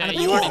Joey. Tay,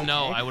 you already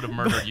know I would have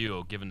murdered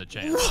you given the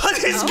chance.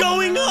 What is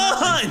going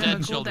on? Instead,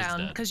 Cool Chilled is down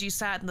dead. because you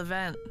sat in the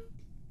vent.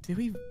 Do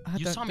we?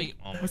 You saw me.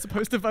 Oh. We're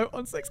supposed to vote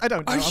on 6. I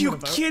don't know. Are you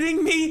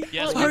kidding me?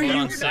 Yes, Are we you?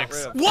 on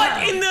 6.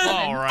 What in the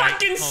All right.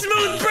 fucking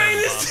smooth brain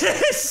is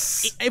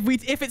this?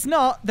 If it's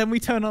not, then we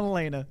turn on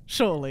Elena.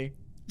 Surely.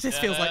 This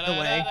feels like the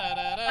way.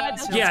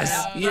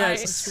 Yes, This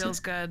yes. feels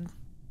good.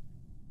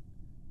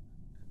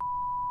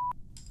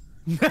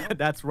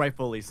 That's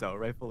rightfully so.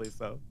 Rightfully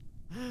so.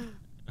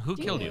 Who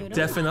killed you?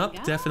 Deafen up,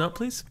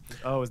 please.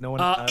 Oh, is no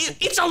one?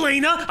 It's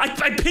Elena.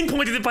 I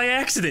pinpointed it by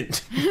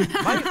accident.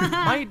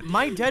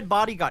 my dead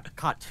body got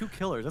caught 2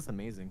 killers. That's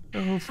amazing.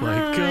 Oh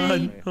my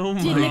god. Oh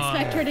my. Didn't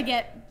expect her to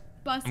get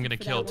busted. I'm gonna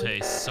for kill that one. Tay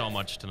so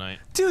much tonight.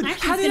 Dude,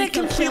 Actually, how it's did gonna that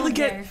kill completely Shield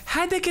get? there.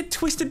 How'd that get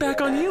twisted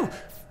back on you?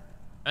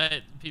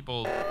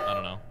 People, I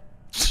don't know.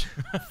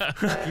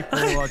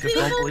 People just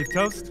don't believe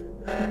Toast.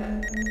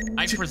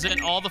 I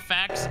present all the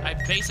facts. I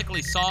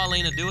basically saw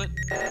Elena do it.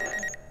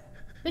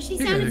 But she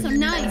sounded so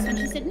nice when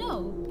she said no.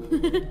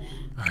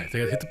 All right, they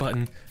gotta hit the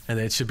button, and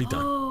then it should be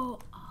done. Oh,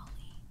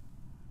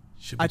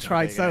 Should be I done.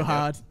 tried so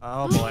hard.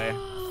 Oh boy.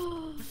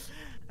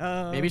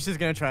 Maybe she's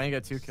gonna try and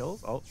get 2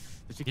 kills. Oh,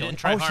 did she kill? didn't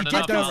try oh, hard she did.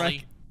 enough, Go,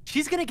 Ollie.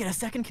 She's gonna get a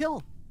second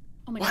kill.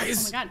 oh my god!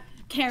 Oh my god!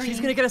 Carrying. She's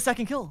gonna get a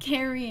second kill.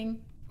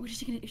 Carrying. What is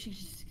she gonna? She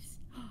just.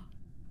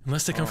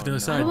 Unless they come from the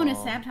other I don't side. want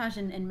to sasabotage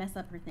and mess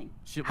up her thing.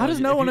 How does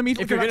no one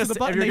immediately If you're go gonna, back to the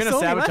button? if you're They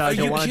gonna saw me left. sabotage, Are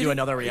you'll you want to do kidding?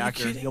 another Are you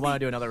reactor. kidding You'll want to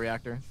do another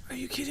reactor. Are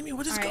you kidding me?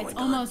 What is All right, going it's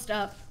on? almost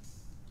up.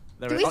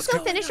 Do we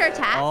still finish our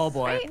task? Oh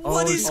boy. right?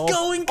 What is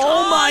going on?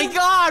 Oh my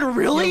god,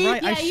 really? You're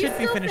right, I Yeah, you should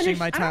be still finishing finished-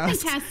 my I don't task.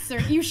 think tasks are.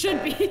 You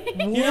should be.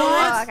 You know Oh,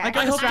 what? okay. I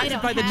got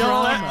distracted by the have No,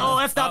 drama. oh,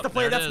 that's not the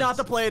play. there it That's not is.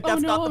 the play. Oh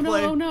That's no! not the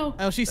play. No! No!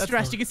 Oh, she's That's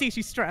stressed. fine. You can see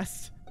she's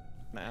stressed.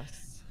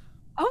 Mess.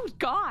 Oh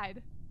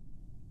God.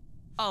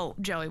 Oh,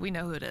 Joey, we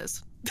know who it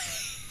is.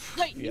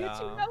 Wait, you two Yeah.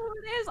 know who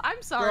it is?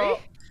 I'm sorry. Girl,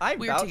 I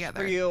We're vouched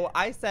together. for you.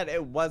 I said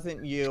it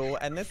wasn't you,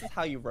 and this is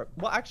how you.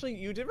 Well, actually,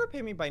 you did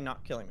repay me by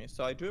not killing me,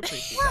 so I do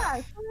appreciate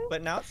that.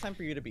 But now it's time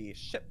for you to be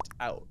shipped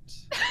out.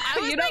 I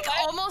was like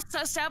almost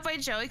sussed out by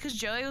Joey because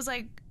Joey was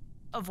like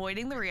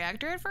avoiding the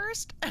reactor at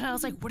first, and I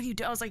was like, "What are you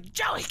doing?" I was like,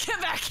 "Joey, get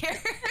back here!"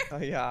 Oh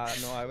yeah,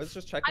 no, I was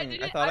just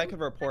checking. I thought I could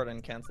report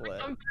and cancel it.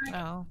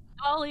 Oh,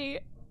 Ollie,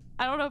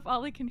 I don't know if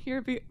Ollie can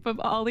hear me, but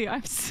Ollie,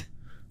 I'm.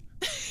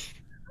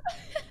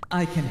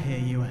 I can hear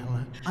you,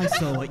 Ella. I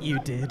saw what you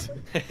did.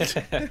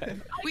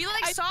 we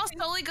like saw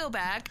Sully go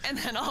back, and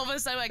then all of a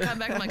sudden I come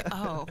back. I'm like,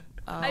 "Oh,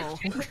 oh."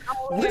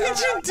 What did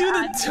you do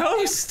to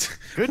Toast?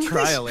 Good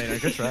try, Elena.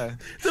 Good try.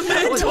 The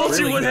man told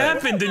you what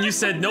happened, and you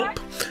said nope.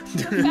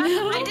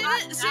 I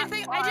didn't see the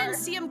thing. I didn't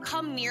see him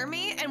come near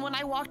me, and when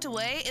I walked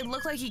away, it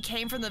looked like he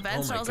came from the vent.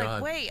 Oh so my I was God.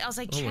 like, "Wait!" I was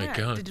like, Oh my "Chat,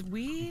 God. did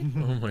we? Oh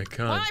my Why am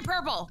god. I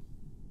purple?"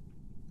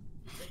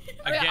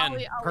 Again,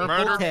 Ollie,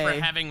 murdered Tay.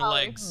 for having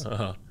legs.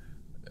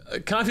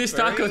 Communist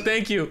Taco,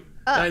 thank you.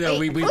 I know,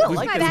 wait. we Ooh,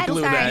 my bad.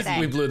 blew Sorry, that. sorry.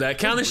 We blew that.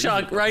 Counter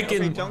Shock, Okay,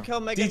 Riken, don't kill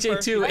Megan DJ2,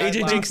 first, you guys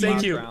Agent last Jinx,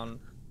 thank you. round.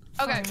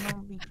 Okay.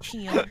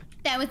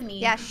 That was me.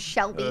 Yeah,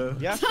 Shelby.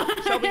 Yeah,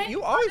 Shelby,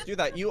 you always do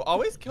that. You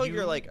always kill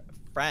your like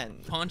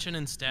friend. Punching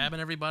and stabbing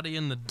everybody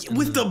in the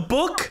with the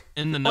book?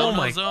 in the Oh no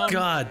my zone.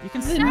 god. You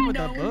can stab with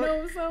that book.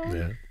 No, so.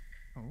 Yeah.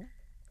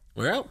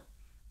 Well,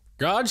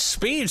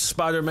 Godspeed,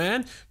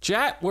 Spider-Man.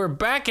 Chat, we're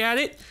back at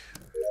it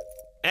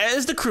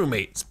as the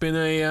crewmate. It's been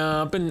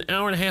an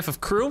hour and a half of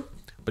crew,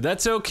 but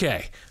that's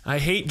okay. I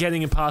hate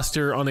getting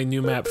imposter on a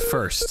new map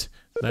first.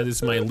 That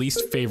is my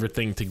least favorite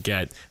thing to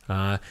get.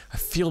 I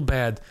feel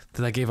bad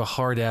that I gave a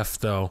hard F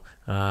though.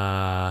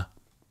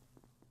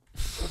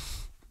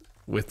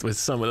 With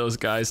some of those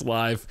guys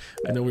live.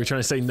 I know we were trying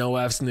to say no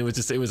Fs and it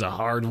was a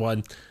hard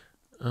one.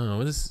 Oh,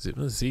 what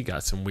is he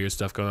got some weird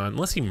stuff going on?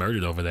 Unless he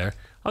murdered over there.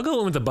 I'll go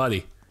in with the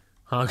buddy.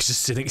 Honk's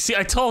just sitting. See,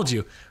 I told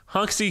you.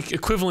 Honk's the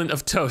equivalent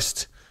of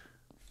Toast.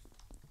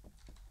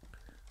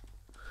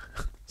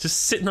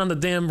 Just sitting on the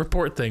damn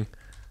report thing.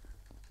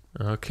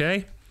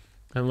 Okay.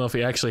 I don't know if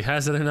he actually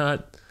has it or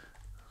not.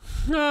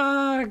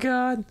 Oh,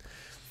 God.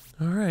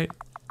 All right.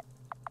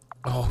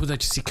 Oh, who did I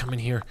just see come in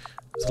here?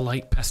 It's a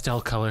light pastel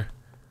color.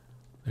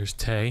 There's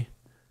Tay.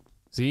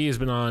 Z has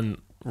been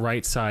on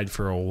right side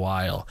for a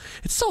while.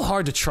 It's so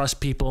hard to trust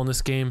people in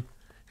this game.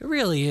 It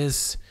really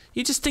is.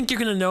 You just think you're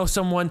gonna know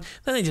someone,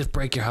 then they just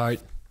break your heart.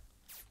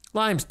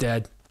 Lime's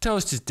dead.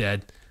 Toast is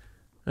dead.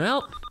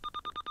 Well,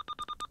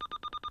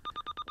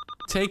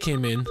 Tay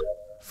came in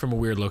from a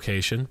weird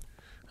location.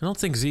 I don't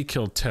think Z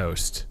killed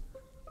Toast.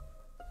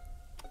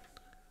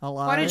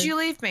 Why did you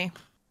leave me?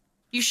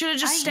 You should have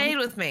just stayed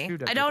with me.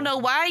 I don't know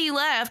why you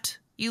left.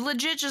 You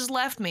legit just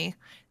left me.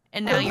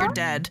 And now you're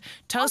dead.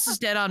 Toast is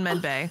dead on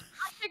medbay.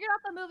 I figured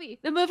out the movie.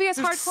 The movie is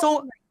There's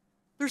hardcore.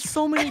 there's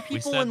so many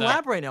people said in that.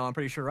 lab right now. I'm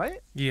pretty sure, right?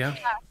 Yeah.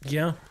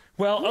 Yeah.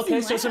 Well,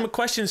 okay. So some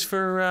questions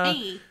for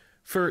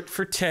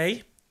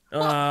Tay.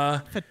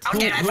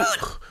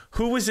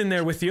 Who was in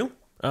there with you?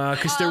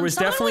 Because there was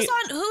someone definitely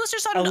who was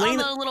just on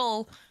Elena- the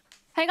little.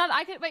 Hang on,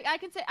 I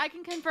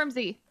can confirm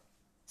Z.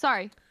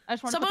 Sorry, I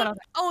just want to put that out Someone.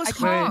 there. Oh,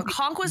 it's Wait, Honk.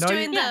 Honk was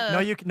doing the.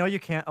 No, you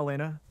can't,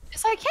 Elena.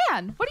 Yes, I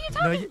can. What are you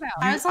talking about?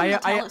 I was on the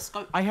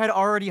telescope. I had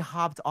already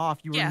hopped off.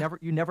 Yeah.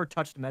 You never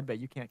touched medbay.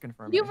 You can't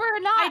confirm. You me. were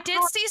not. I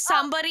did see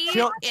somebody in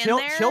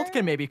there. Chilt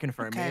can maybe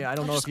confirm me. Okay. I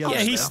don't know if he. Yeah,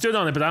 he stood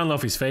on it, but I don't know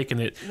if he's faking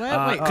it. Wait,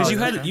 Because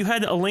okay. you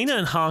had Elena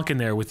and Honk in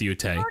there with you,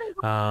 Tay.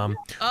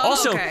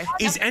 Also, okay.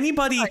 is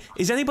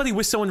anybody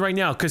with someone right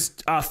now? Because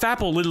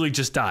Fapple literally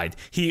just died.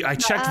 I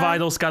checked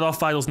vitals, got off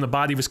vitals, and the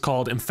body was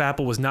called, and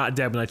Fapple was not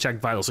dead when I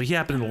checked vitals. So he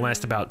happened in the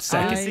last about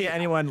I can second. see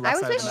anyone. I left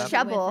was side of with the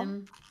map.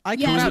 Shovel. I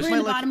Yeah, can we vouch were in my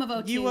the look- bottom of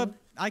O2. You were.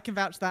 I can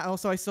vouch that.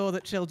 Also, I saw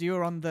that Chilled, you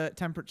were on the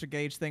temperature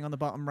gauge thing on the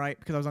bottom right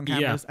because I was on Yeah.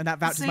 cameras, and that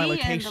vouches my Z and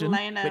location,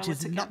 Elena which were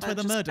is not together where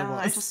the just murder now.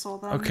 I was. just saw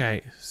them.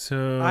 Okay,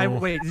 so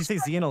Wait, did you say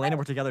Z and Elena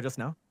were together just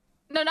now?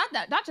 No, not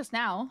that. Not just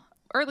now.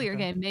 Earlier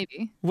game,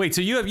 maybe. Wait,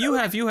 so you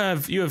have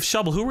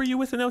Shovel. Who were you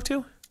with in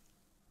O2?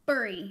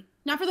 Bury.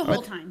 Not for the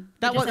whole time.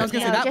 That was, I was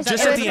going to say, that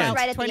just at the end.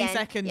 Right at 20 the end.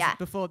 seconds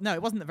before. No,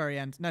 it wasn't the very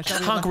end. No,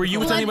 Shelby Honk, were you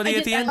with anybody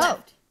at the end?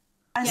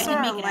 I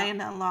saw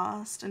Elena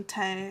last and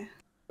Tay.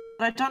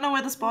 But I don't know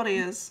where this body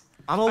is.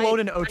 I'm alone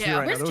in O2 Yeah,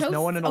 right now. where's There's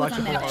no one in Toast?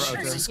 electrical or Oh,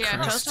 O2.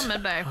 Yeah, Toast on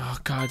mid-bay. Oh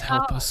God,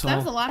 help us That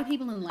was a all. lot of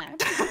people in lab.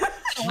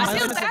 I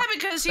feel bad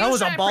because he That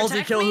was a trying to ballsy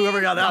protect kill, me whoever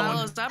got that while one.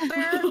 I was up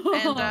there, and,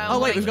 Oh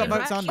wait, like, we've got came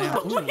votes back. on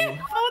now. Oh,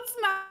 it's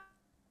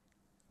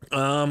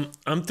not.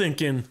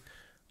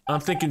 I'm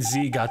thinking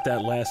Z got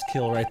that last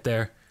kill right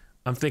there.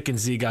 I'm thinking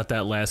Z got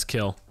that last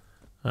kill.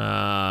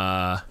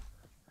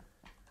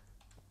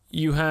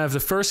 You have the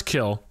first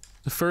kill.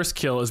 The first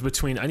kill is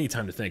between, I need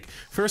time to think.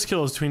 First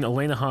kill is between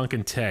Elena, Honk,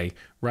 and Tay,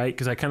 right?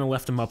 Because I kind of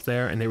left them up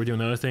there and they were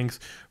doing other things.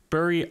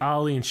 Bury,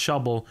 Ollie, and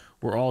Shovel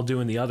were all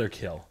doing the other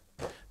kill.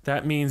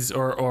 That means,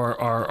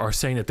 or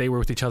saying that they were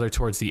with each other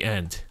towards the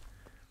end.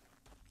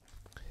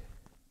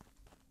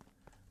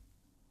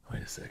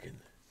 Wait a second.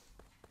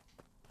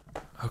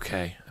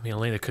 Okay, I mean,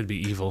 Elena could be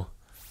evil.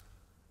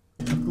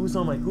 Who's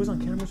on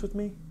cameras with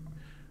me?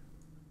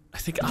 I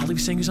think Ollie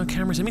was saying he was on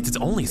cameras. That means it's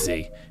only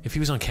Z if he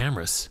was on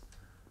cameras.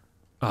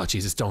 Oh,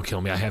 Jesus, don't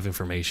kill me. I have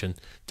information.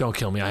 Don't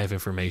kill me. I have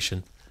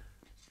information.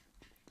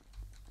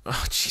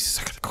 Oh, Jesus,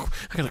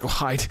 I gotta go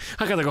hide.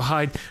 I gotta go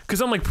hide.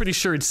 Because I'm, like, pretty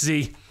sure it's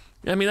Z.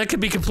 I mean, I could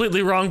be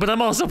completely wrong, but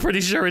I'm also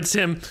pretty sure it's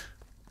him.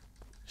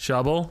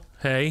 Shovel,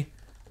 hey.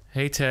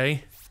 Hey,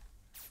 Tay.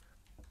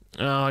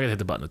 Oh, I gotta hit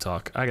the button to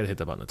talk.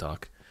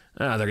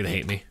 Ah, they're gonna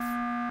hate me.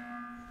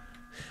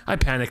 I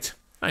panicked.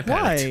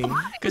 Why?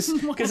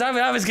 Because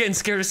I was getting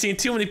scared of seeing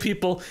too many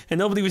people and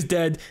nobody was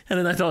dead, and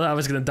then I thought I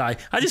was gonna die.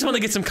 I just want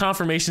to get some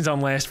confirmations on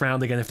last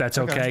round again, if that's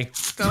okay.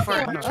 Go for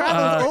it.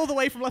 Traveled all the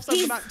way from left side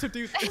of the map to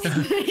do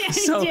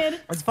this. So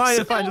It's fine.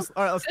 It's fine. Just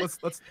all right.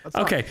 Let's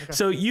okay,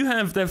 so you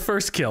have the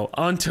first kill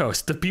on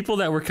Toast. The people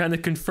that were kind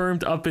of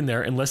confirmed up in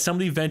there, unless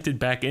somebody vented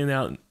back in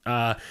and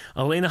out.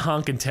 Elena,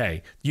 Honk, and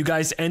Tay. You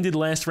guys ended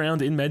last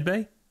round in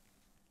medbay.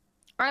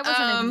 I wasn't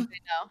in medbay,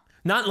 no.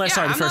 Not last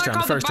round. The first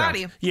round. The first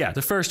round. Yeah,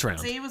 the first round.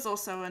 Z was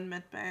also in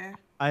mid-bay.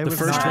 I The was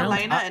first not- round?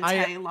 Elena and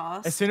Tay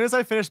lost. As soon as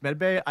I finished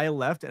medbay, I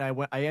left and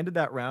I ended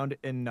that round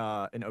in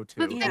O2.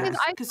 The thing is,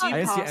 I because thought you I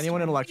didn't see passed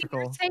anyone in me. you were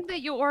electrical. saying that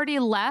you already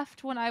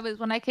left when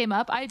I came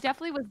up. I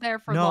definitely was there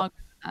for No. longer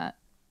than that.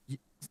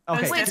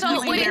 Okay. Wait, so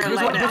Definitely wait, there, Here's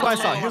like, what I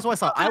saw. Here's what I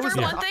saw. I was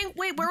one thing.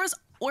 Wait,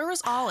 where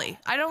was Ollie?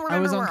 I don't remember. I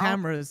was on where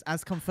cameras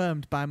as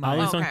confirmed by my.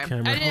 Ollie's on Okay.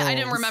 camera. I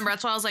didn't remember.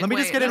 That's why I was like, Let me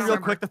wait, just get I in don't real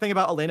remember. quick. The thing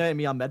about Elena and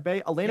me on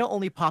medbay. Elena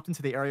only popped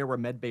into the area where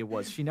medbay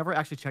was. She never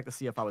actually checked to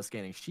see if I was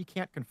scanning. She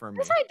can't confirm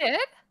me. Yes, I did.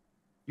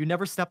 You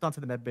never stepped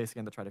onto the medbay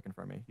scan to try to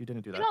confirm me. You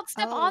didn't do You that. don't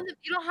step on the.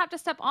 You don't have to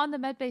step on the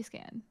medbay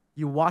scan.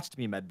 You watched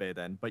me medbay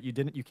then, but you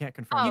didn't. You can't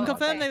confirm. Oh, me You can on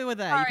confirm medbay. they were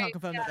there. You Sorry, can't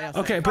confirm that they are.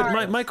 Okay,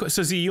 but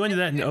so Z, you ended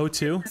that in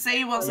O2.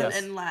 Z wasn't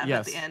Yes. in lab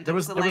Yes. at the end. There It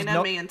was was- there was Elena,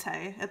 no- me, and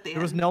Tay at the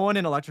There was end. no one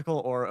in electrical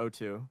or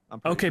O2. I'm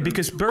pretty Okay, sure.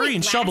 because Bury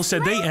and Shovel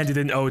said they ended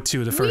in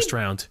O2 the first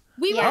round.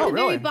 We were Oh, in the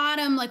very really?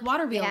 bottom, like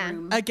water wheel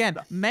room. Again,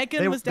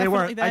 Megan They- was they definitely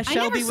weren't- there. I Shelby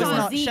never was saw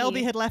not. Z.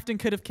 Shelby had left and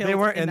could have killed. They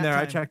weren't in that there.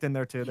 I time. checked in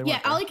there too. They Yeah,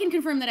 weren't there. Ollie can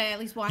confirm that I at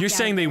least walked You're out.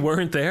 saying they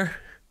weren't there?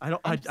 I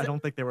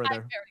don't think they were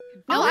there.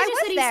 Ollie I just was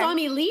said he there. saw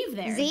me leave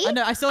there. Z? I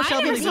know. I saw I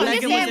Shelby. never leave. saw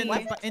Megan Z.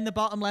 was in the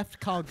bottom left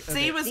cog. of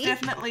Z it. was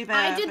definitely there.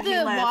 I did but he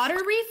the left. water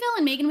refill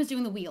and Megan was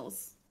doing the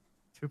wheels.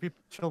 Two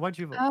people. Chill. Why'd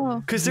you vote? Oh.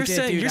 Because You they're did do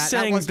saying you're that. That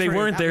saying was they true.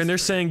 weren't That there, was and they're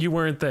true. saying you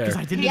weren't there.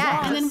 I didn't.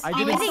 Yeah. And then I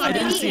Ollie didn't. said I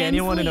didn't me see and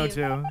anyone in Sleeve. O2.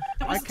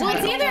 It was Well, it's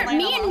Tay, either Elena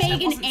me and lost. It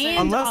Megan wasn't Z. and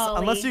Unless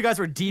Ollie. you guys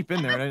were deep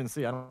in there, and I didn't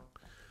see. I don't.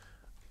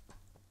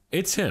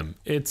 It's him.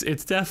 It's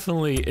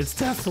definitely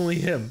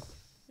him.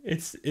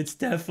 It's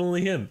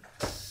definitely him.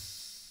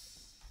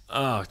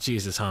 Oh,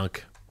 Jesus,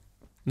 Honk.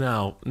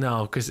 No,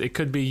 because it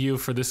could be you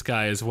for this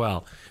guy as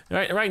well.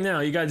 Right now,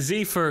 you got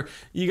Z for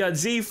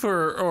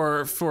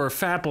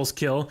Fapple's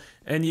kill,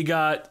 and you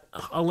got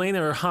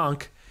Elena or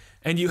Honk,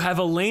 and you have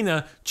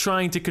Elena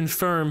trying to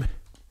confirm.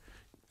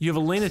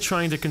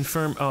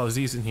 Oh,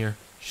 Z's in here.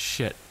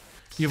 Shit.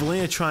 You have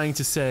Elena trying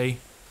to say,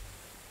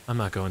 I'm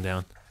not going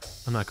down.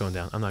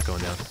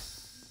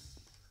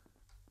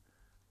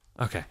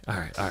 Okay, all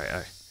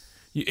right.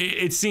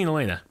 It's seeing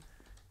Elena.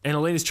 And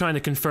Elena's trying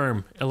to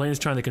confirm.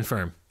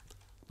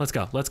 Let's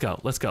go.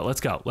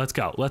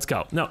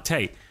 No,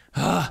 Tay.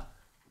 And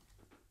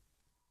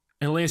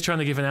Elena's trying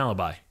to give an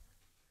alibi.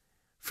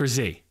 For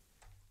Z.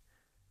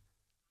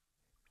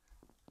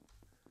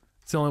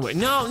 It's the only way.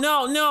 No.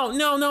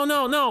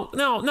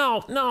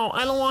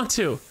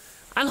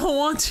 I don't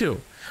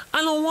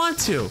want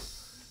to.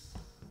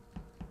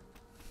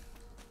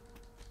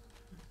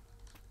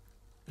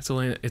 It's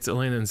Elena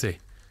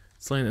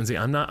and Z.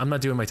 I'm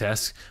not doing my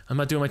tasks.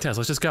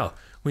 Let's just go.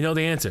 We know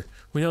the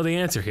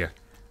answer here.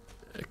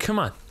 Come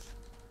on.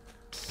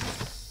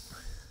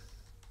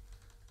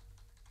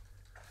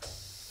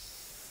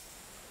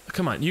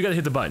 You gotta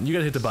hit the button.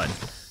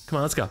 Come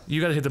on, let's go. You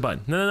gotta hit the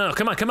button. No.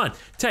 Come on.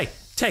 Tay,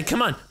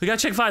 come on. We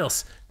gotta check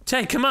vitals.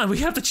 Tay, come on. We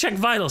have to check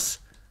vitals.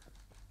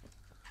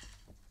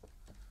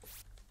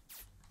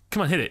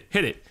 Come on, hit it.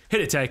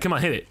 Tay. Come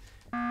on, hit it.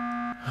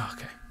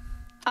 Okay.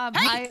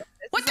 Hey,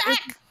 what the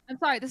heck? I'm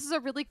sorry. This is a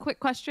really quick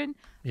question.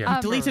 Yeah.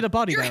 You deleted a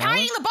body. You're there,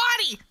 hiding the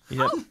body.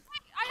 Yep.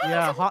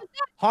 Yeah,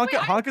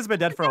 Honk has been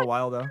dead for a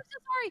while though. I'm so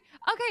sorry.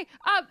 Okay.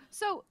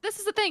 So this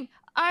is the thing.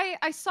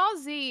 I saw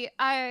Z.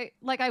 I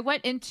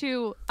went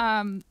into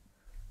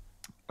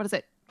what is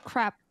it?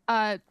 Crap.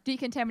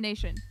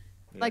 Decontamination.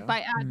 Like by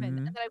admin,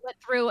 and then I went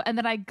through, and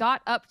then I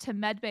got up to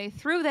medbay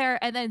through there,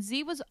 and then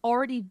Z was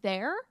already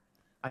there.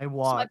 I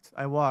walked.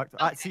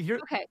 Okay, See here.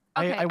 Okay.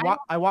 I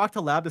walked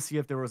to lab to see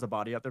if there was a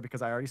body up there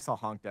because I already saw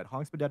Honk dead.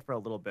 Honk's been dead for a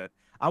little bit.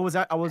 I was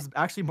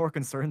actually more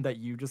concerned that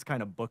you just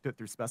kind of booked it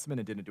through specimen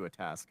and didn't do a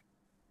task.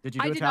 Did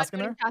you do a task in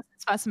there? I did not do a task in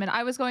specimen.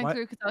 I was going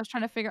through because I was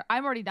trying to figure.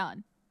 I'm already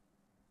done.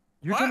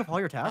 You're done with all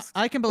your tasks?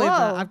 I can believe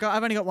that.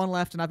 I've only got one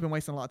left, and I've been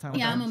wasting a lot of time.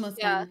 Yeah, I'm almost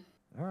done.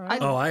 All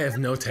right. Oh, I have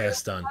no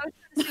tasks done.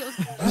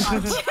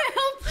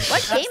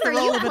 What game are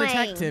you of a playing?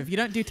 detective. You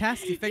don't do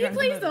tasks. You figure out. He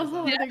plays the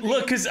whole other game.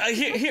 Look, because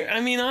here,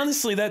 I mean,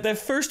 honestly, that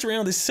first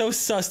round is so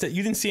sus that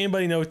you didn't see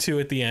anybody know 2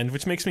 at the end,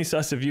 which makes me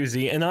sus of you,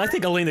 Z. And I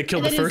think Elena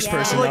killed the first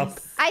person up.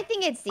 I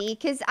think it's Z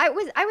because I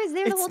was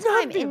there the whole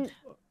time, and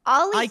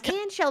Ollie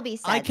and Shelby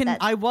said that.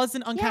 I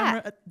wasn't on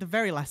camera at the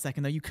very last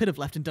second though. You could have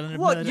left and done it.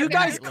 Look, you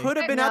guys could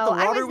have been at the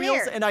water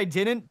wheels, and I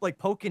didn't like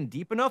poke in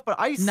deep enough. But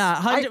I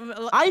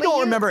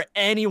don't remember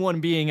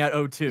anyone being at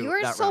O2. You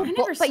were so,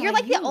 but you're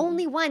like the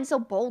only one so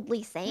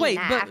boldly saying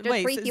that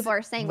after 3 people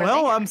are saying.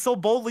 Well, I'm so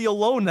boldly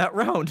alone that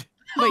round.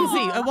 Wait,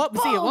 Z, at what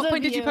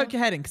point did you poke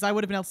your head in? Because I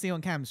would have been able to see you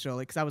on cams,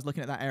 surely, because I was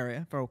looking at that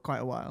area for quite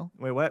a while.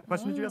 Wait, what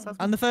question did you guys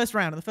ask? On the first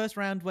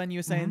round, when you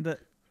were saying that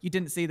you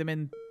didn't see them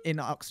in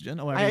oxygen,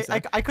 or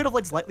whatever I could have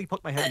like slightly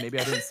poked my head, and maybe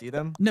I didn't see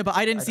them. No, but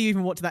I didn't see you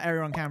even walk to that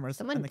area on cameras.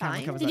 Someone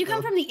dying? Did you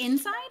come from the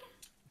inside?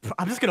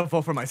 I'm just gonna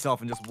vote for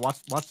myself and just watch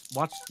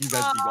you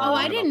guys be wrong. Oh,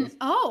 I didn't.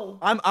 Oh.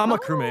 I'm a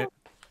crewmate.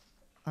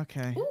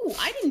 Okay. Ooh,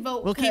 I didn't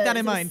vote. We'll keep that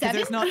in mind, because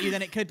if it's not you,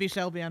 then it could be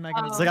Shelby and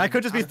Megan. It's like I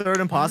could just be third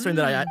imposter, and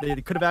that they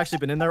could have actually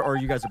been in there, or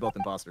you guys are both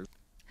imposters.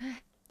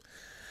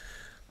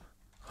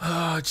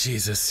 Oh,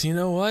 Jesus. You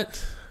know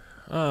what?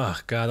 Oh,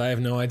 God, I have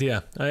no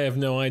idea. I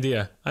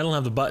don't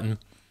have the button.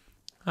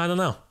 I don't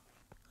know.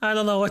 I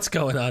don't know what's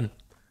going on.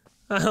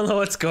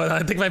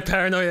 I think my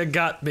paranoia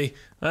got me.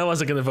 I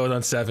wasn't going to vote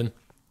on 7.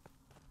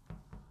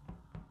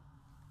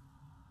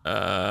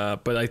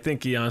 But I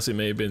think he honestly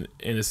may have been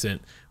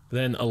innocent. But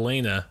then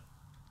Elena...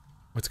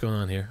 What's going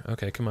on here?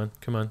 Okay, come on.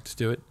 Just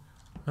do it.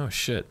 Oh,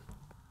 shit.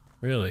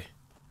 Really?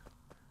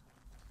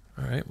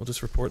 Alright, we'll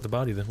just report the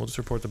body then. We'll just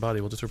report the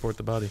body.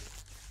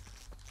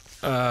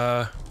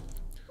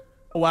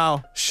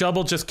 Wow.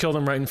 Shovel just killed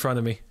him right in front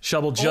of me.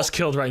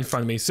 Killed right in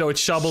front of me. So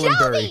it's Shovel and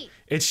Burry.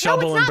 It's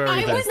Shovel and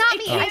Burry then. It's not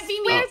me. I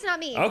swear it's not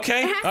me.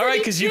 Okay, alright,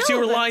 because you two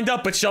were lined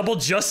up, but Shovel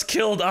just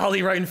killed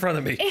Ollie right in front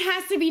of me. It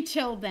has to be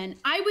Chilled then.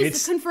 I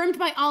was confirmed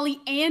by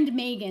Ollie and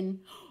Megan.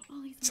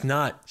 It's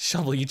not.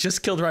 Shovel, you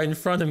just killed right in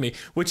front of me,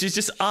 which is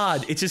just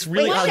odd. It's just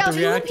really odd to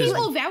react to.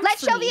 Let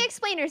Shelby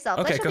explain herself.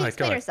 Okay, Let Shelby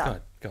explain herself.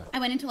 Go ahead. I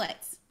went into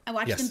lights. I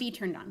watched them be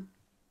turned on.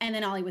 And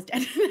then Ollie was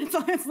dead. That's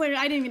all. That's literally,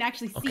 I didn't even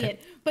actually see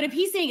it. But if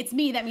he's saying it's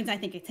me, that means I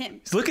think it's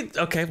him. So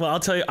okay, well, I'll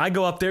tell you, I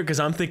go up there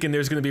because I'm thinking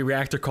there's going to be a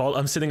reactor called.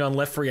 I'm sitting on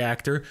left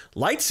reactor.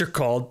 Lights are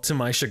called, to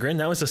my chagrin.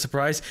 That was a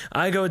surprise.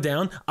 I go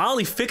down.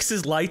 Ollie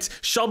fixes lights.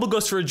 Shovel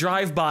goes for a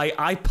drive-by.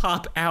 I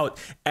pop out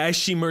as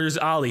she murders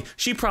Ollie.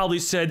 She probably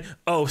said,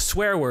 oh,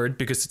 swear word,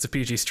 because it's a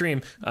PG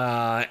stream.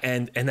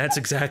 And that's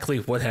exactly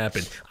what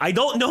happened. I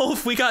don't know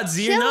if we got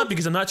Z or not,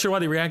 because I'm not sure why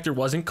the reactor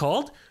wasn't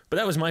called, but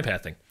that was my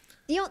pathing.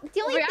 The only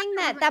thing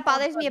that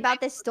bothers me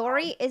about this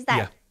story is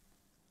that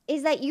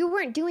you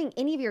weren't doing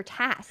any of your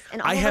tasks.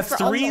 And I have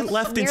 3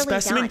 left in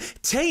specimen.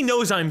 Tay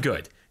knows I'm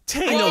good.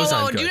 Tay knows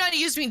I'm good. Do not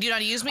use me.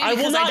 I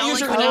will not use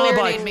her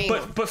alibi.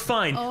 But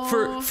fine.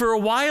 For a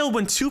while,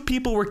 when 2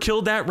 people were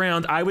killed that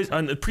round,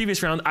 on the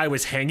previous round, I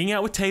was hanging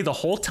out with Tay the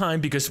whole time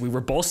because we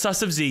were both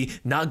sus of Z,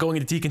 not going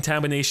into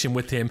decontamination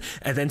with him,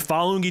 and then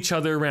following each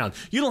other around.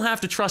 You don't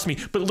have to trust me,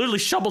 but literally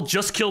Shovel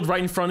just killed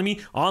right in front of me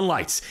on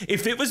lights.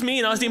 If it was me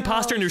and I was the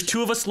imposter and there's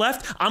 2 of us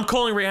left, I'm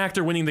calling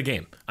reactor winning the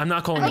game. I'm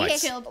not calling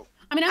lights. I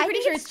mean, I'm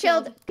pretty sure it's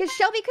Chilled because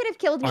Shelby could have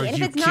killed me. Are and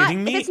you if it's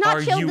kidding me? If it's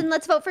not Chilled, then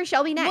let's vote for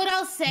Shelby next. What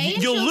I'll say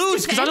You'll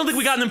lose because I don't think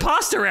we got an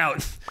imposter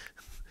out.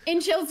 In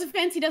Chilled's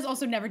defense, he does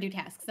also never do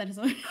tasks. That is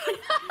what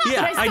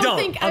yeah, I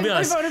don't. I'll be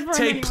honest.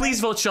 Tay, anyway.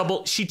 please vote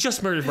Shovel. She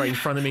just murdered right in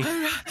front of me.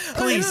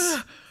 Please.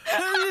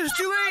 It's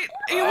too late.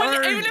 Even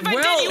if I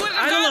did, you wouldn't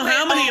have I don't know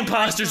how many Oh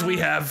imposters we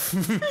have.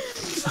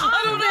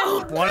 I don't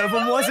know. One of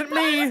them wasn't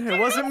me. It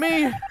wasn't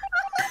me.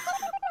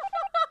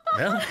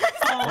 Well,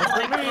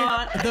 oh my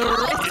god. The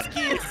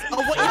riskiest.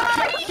 Oh, what?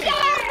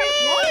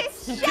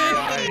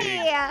 Shelby!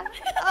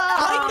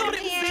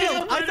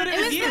 I thought it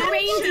was you. It was the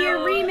reindeer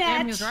rematch.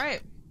 He was right.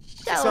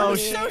 So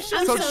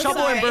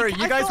Shovel and Burry,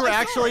 you guys were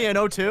actually in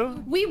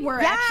O2? We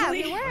were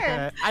actually. We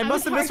were. I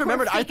must have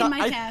misremembered.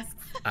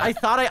 I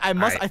thought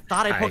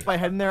I poked my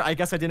head in there. I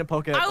guess I didn't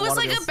poke it. I was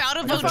like about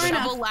to vote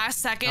Shovel last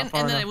second,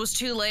 and then it was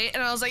too late,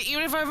 and I was like,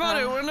 even if I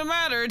voted, it wouldn't have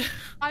mattered.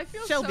 I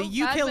feel Shelby, so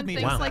you bad killed when me.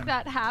 things like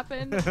that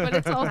happen, but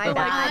it's also like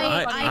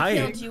I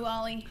killed you,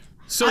 Ollie.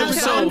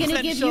 I'm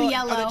gonna give you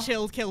yellow.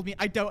 Chilled killed me.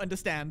 I don't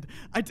understand.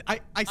 I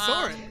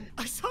saw it.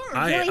 I saw it.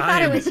 I really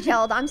thought it was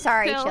Chilled. I'm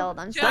sorry, Chilled.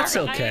 I'm sorry. That's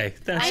okay.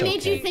 That's I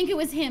made you think it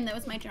was him. That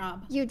was my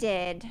job. You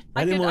did.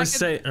 I didn't want to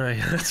say. All right,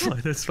 that's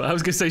fine. That's fine. I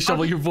was gonna say,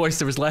 Shovel, your voice.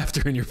 There was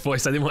laughter in your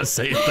voice. I didn't want to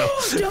say it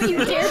though. Don't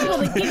you dare pull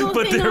the giggle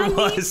but thing there on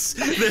was,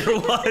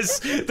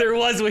 me. there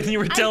was when you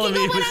were telling me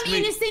it was I'm me.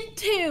 innocent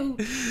too.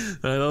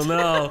 I don't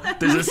know.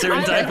 There's a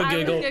certain type of I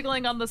giggle. was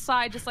giggling on the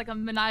side, just like a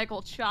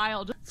maniacal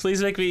child.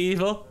 Please make me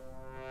evil.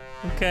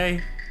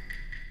 Okay.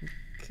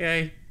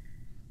 Okay.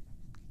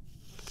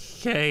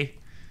 Okay.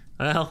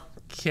 Well,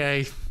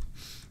 okay.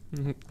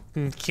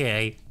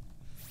 Okay.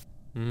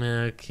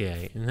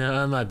 Okay. No,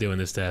 I'm not doing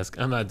this task.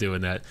 I'm not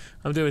doing that.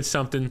 I'm doing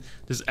something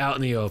just out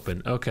in the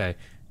open. Okay.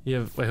 You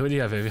have, wait, who do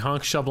you have? You have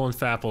Honk, Shovel, and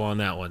Fapple on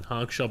that one.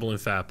 Honk, Shovel, and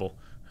Fapple.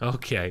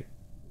 Okay.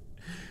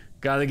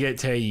 Gotta get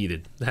Tay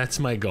yeeted. That's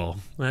my goal.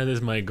 That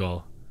is my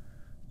goal.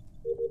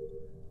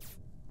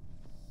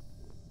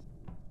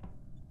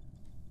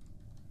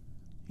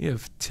 You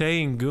have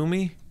Tay and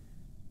Gumi?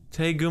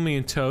 Tay, Gumi,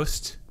 and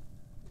Toast.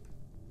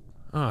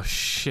 Oh,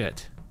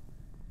 shit.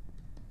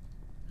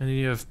 And then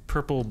you have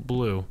Purple,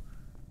 Blue.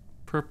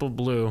 Purple,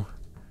 Blue.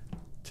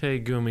 Tay,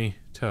 Gumi,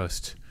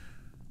 Toast.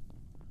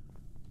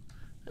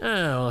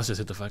 Well, let's just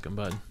hit the fucking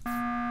button.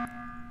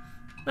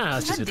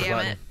 Let's just hit the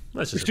button.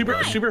 Let's just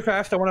super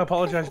fast. I want to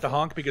apologize to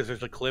Honk because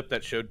there's a clip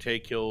that showed Tay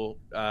kill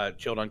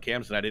Chilled on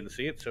cams and I didn't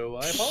see it, so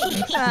I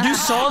apologize. You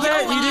saw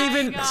that? You didn't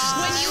even.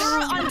 When you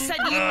were on set,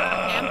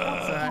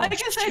 I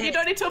think I said you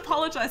don't need to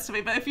apologize to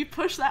me, but if you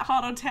push that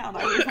hard on town,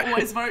 I would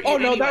always vote you. Oh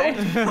no,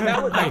 anyway.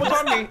 that was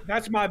on me.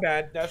 That's my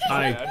bad. That's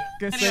my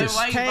bad.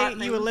 Hey,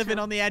 you were living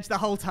on the edge the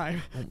whole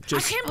time. I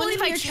can't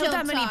believe I killed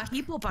that many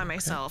people by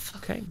myself.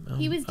 Okay.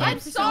 He was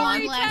dead for so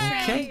long last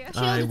round.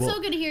 Chilled, it's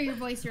so good to hear your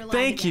voice. You're alive.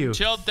 Thank you.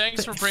 Chilled,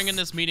 thanks for bringing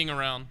this meeting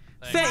around.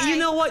 You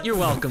know what? You're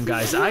welcome,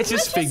 guys. I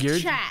just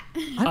figured.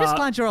 I'm just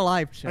glad you're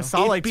alive, Chill. I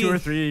saw like 2 or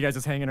 3 of you guys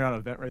just hanging around an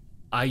event right.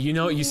 You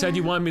know, you said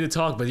you wanted me to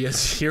talk, but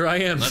yes, here I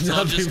am. Let's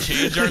all just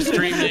change our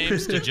stream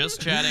names to just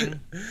chatting.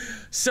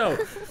 So,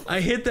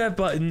 I hit that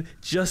button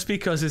just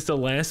because it's the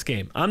last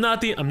game. I'm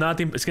not the.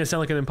 It's gonna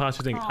sound like an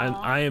imposter thing.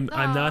 I'm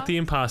not the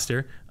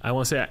imposter. I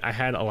want to say I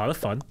had a lot of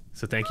fun.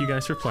 So thank you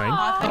guys for playing.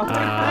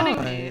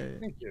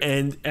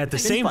 And at the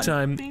same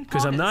time,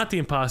 because I'm not the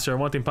imposter, I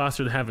want the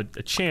imposter to have a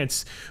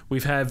chance.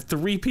 We've had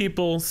 3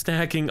 people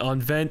stacking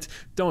on vent.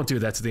 Don't do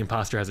that so the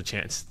imposter has a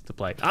chance to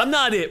play. I'm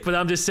not it, but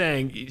I'm just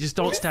saying, you just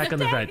don't stack on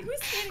the vent.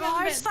 Oh,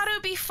 I just thought it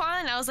would be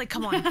fun. I was like,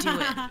 come on, do it.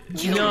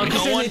 No,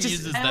 because no one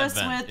uses that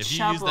vent. If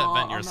you use that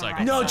vent, you're a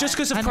psycho. No, just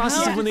because of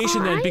process of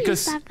elimination then,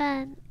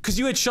 because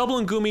you had Shovel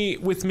and Gumi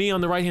with me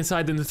on the right hand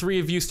side, then the 3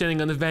 of you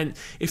standing on the vent.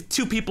 If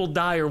 2 people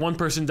die or 1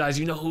 person dies,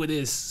 you know who it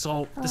is.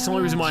 So that's the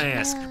only reason why I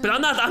ask. But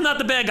I'm not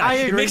the bad guy.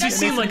 It makes me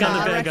seem like I'm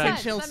the bad guy.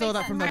 Chill saw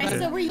that from the Alright,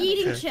 so we're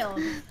eating Chilled.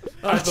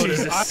 Oh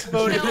Jesus! I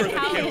voted for the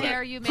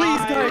killer. Please,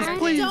 guys,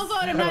 please. Don't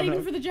vote. I'm not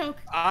even for the joke.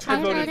 I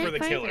voted for the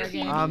killer.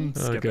 I'm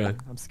skipping.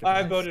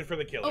 I voted for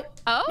the killer.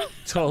 Oh?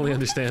 Totally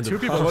understandable. 2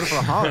 people voted for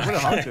Honk. What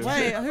did Honk do?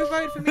 Wait, who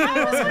voted for me?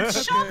 I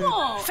was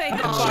Shovel.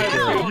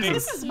 Fake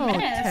This is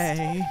mess.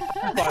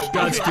 Okay.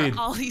 Godspeed.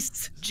 All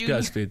these junior.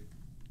 Godspeed.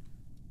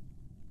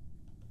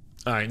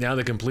 All right, now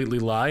they completely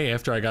lie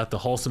after I got the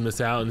wholesomeness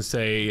out and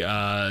say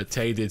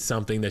Tay did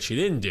something that she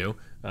didn't do,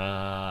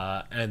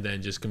 and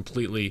then just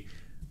completely,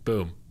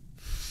 boom,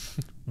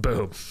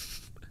 boom.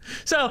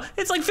 So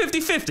it's like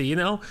 50-50, you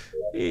know?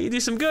 You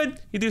do some good,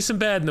 you do some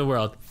bad in the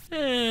world,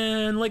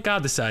 and let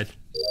God decide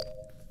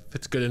if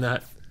it's good or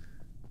not.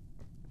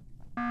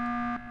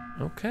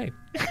 Okay.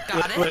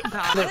 Got it.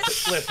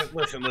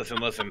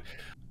 Listen.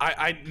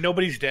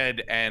 Nobody's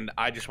dead, and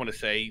I just want to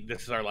say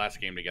this is our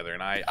last game together,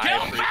 and I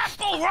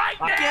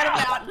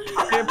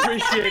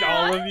appreciate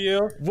all of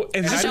you.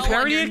 Is this a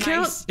parody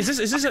account? Nice.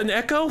 Is this an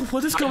echo?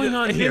 What is going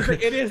on here?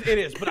 It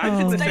is. But I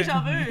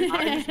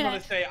just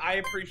want to say I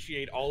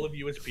appreciate all of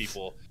you as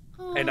people.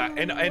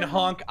 And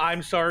Honk,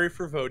 I'm sorry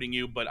for voting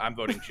you, but I'm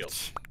voting Chilled.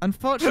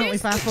 Unfortunately,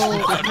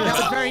 Fapple,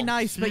 that was very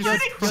nice, but you're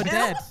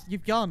dead.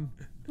 You've gone.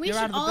 We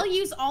should all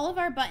use all of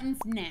our buttons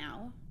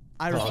now.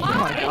 I refuse.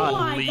 Oh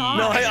my god.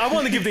 No, I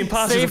want to give the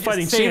imposters a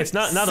fighting chance,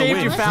 not a win.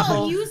 Saved you,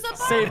 Fapple.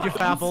 Saved you,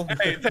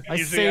 Fapple. Hey, I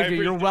saved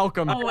you. You're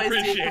welcome.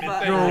 Appreciate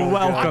it. You're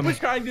welcome. I was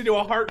trying to do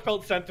a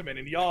heartfelt sentiment,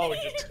 and y'all were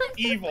just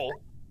evil.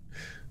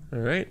 All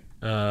right.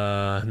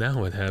 Now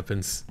what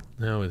happens?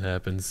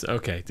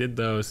 Okay, did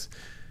those.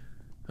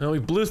 We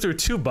blew through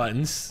 2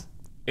 buttons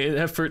in an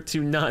effort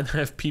to not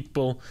have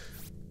people.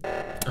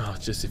 Oh,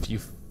 just if you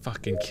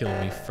fucking kill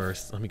me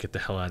first. Let me get the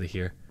hell out of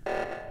here.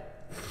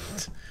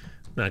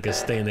 Not gonna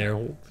stay in there,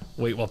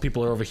 wait while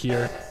people are over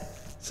here.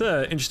 It's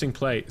an interesting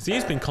play.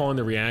 Z's been calling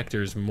the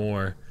reactors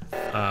more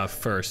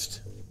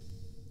first.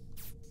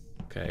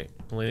 Okay,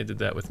 Elena did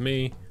that with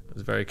me. It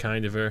was very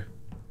kind of her.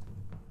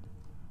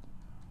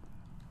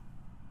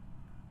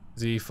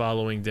 Z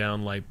following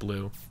down light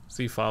blue.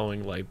 Z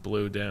following light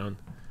blue down.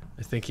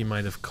 I think he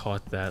might have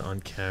caught that on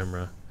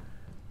camera.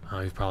 Oh,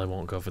 he probably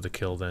won't go for the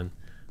kill then.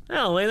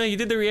 Now, Elena, you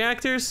did the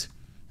reactors?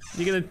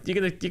 You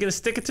gonna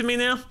stick it to me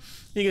now?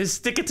 You gonna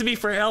stick it to me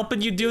for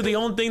helping you do the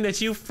own thing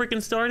that you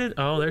freaking started?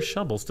 Oh, there's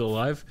Shovel still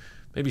alive.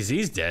 Maybe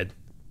Z's dead.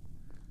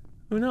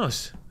 Who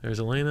knows? There's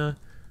Elena.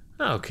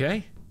 Oh,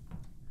 okay.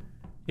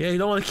 Yeah, you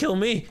don't want to kill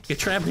me. You're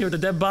trapped here with a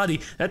dead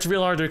body. That's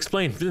real hard to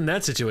explain. Been in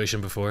that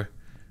situation before.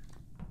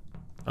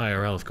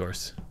 IRL, of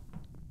course.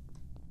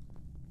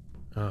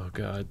 Oh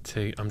god,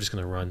 I'm just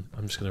gonna run.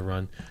 I'm just gonna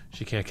run.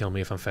 She can't kill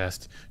me if I'm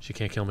fast. She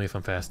can't kill me if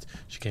I'm fast.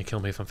 She can't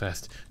kill me if I'm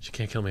fast. She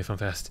can't kill me if I'm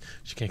fast.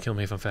 She can't kill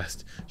me if I'm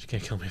fast. She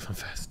can't kill me if I'm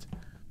fast.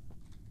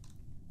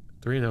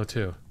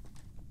 302.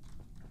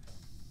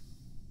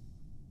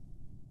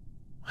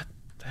 What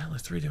the hell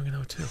is 3 doing in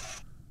 02?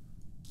 What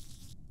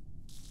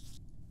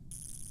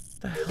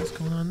the hell's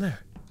going on there?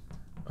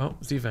 Oh,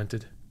 Z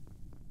vented.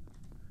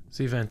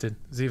 Z vented.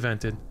 Z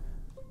vented.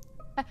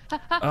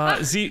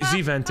 Z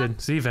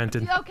vented. Z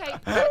vented. Okay.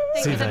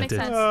 That makes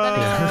sense.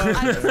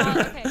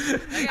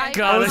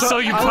 God, I saw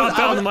you pop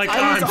out and like,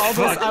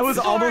 I was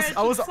almost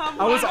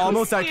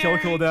at kill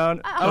cooldown.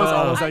 I was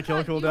almost at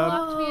kill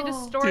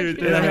cooldown. Dude,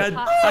 and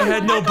I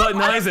had no button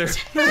either.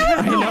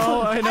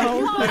 I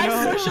know.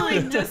 I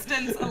socially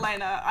distanced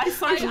Elena. I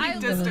socially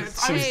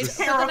distanced. I was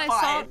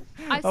terrified.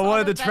 I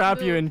wanted to trap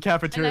you in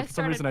cafeteria for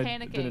some reason. I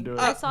didn't do it.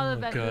 I saw the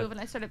vent move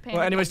and I started panicking.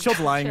 Well, anyways, Chilled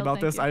lying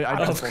about this. I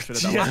just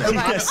bullshitted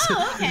that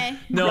one. Okay.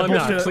 No, I'm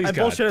not. Please, I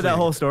bullshitted that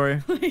whole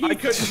story. I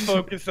couldn't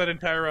focus that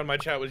entire round. My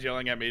chat was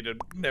yelling at me to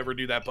never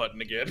do that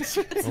button again.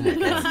 Oh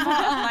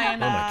my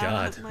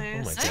god. Oh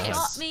my god.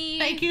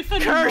 Thank you for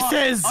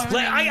curses.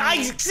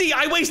 I see.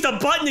 I waste a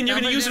button and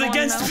you're gonna use it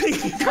against me.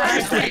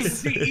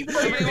 Curses.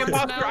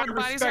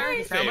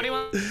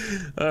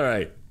 All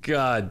right.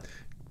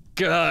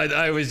 God,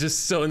 I was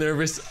just so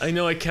nervous. I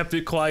know I kept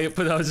it quiet,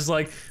 but I was just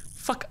like,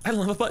 fuck, I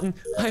don't have a button.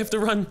 I have to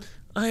run.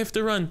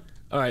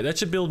 All right, that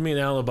should build me an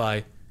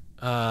alibi.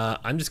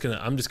 I'm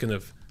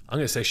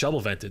gonna say Shovel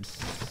vented.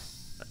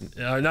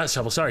 Not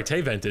Shovel, sorry,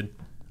 Tay vented.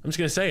 I'm just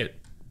gonna say it.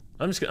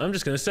 I'm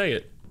just gonna say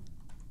it.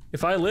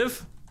 If I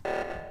live,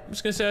 I'm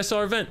just gonna say I saw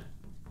her vent.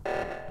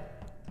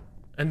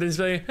 And then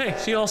say, hey,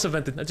 she also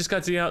vented. I just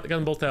got Z out, got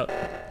them both out.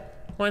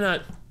 Why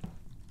not?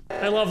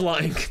 I love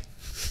lying.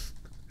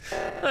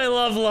 I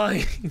love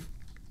lying.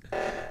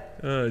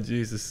 Oh,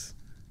 Jesus.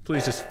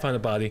 Please just find a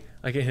body.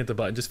 I can't hit the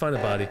button. Just find a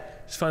body.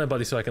 Just find a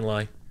body so I can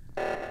lie.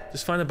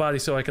 Just find a body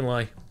so I can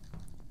lie.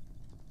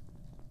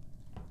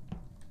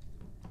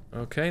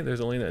 Okay,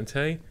 there's Elena and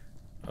Tay.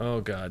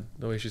 Oh, God.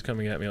 The way she's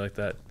coming at me like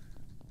that.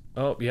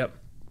 Oh, yep.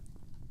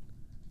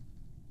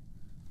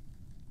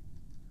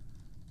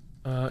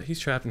 He's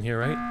trapped in here,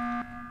 right?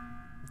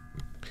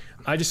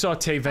 I just saw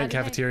Tay vent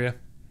cafeteria.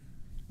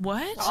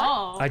 What?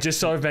 Oh. I just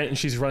saw her vent and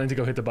she's running to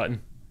go hit the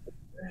button.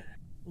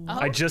 Oh.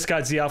 I just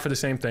got Z out for the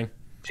same thing.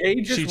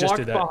 Tay just walked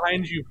did that.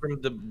 behind you from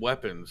the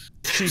weapons.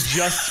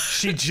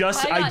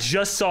 I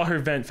just saw her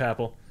vent,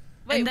 Fapple.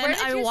 Wait, and then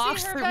I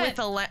walked through with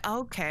Elena.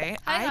 Okay,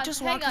 I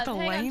just walked with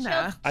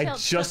Elena.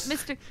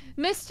 Mr.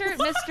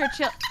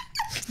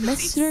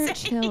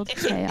 Chilled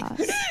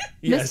Chaos.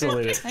 Yes, Mr.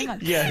 Elena. Hang on.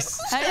 Yes.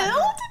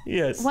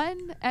 Yes.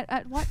 When?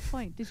 At what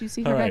point did you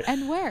see her vent,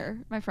 and where,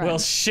 my friend? Well,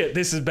 shit,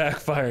 this is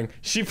backfiring.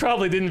 She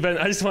probably didn't vent.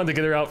 I just wanted to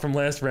get her out from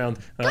last round.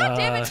 God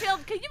damn it,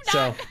 Chilled! Can you not?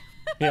 So,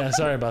 yeah,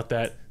 sorry about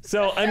that.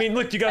 So, I mean,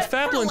 look, you got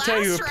Fapple and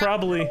Tay who are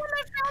probably.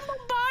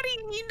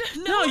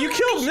 No, you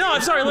killed. No,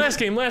 I'm sorry. Last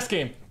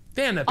game.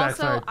 Damn, that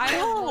backfired. Also,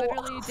 I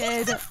literally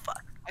did.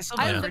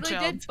 I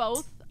literally did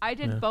both. I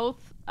did both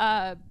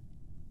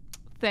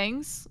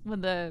things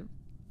when the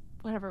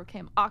whatever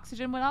came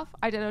oxygen went off.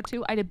 I did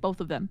O2. I did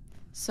both of them.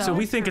 So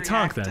we think it's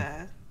honk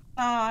then.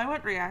 Oh, I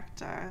went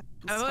reactor.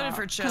 I voted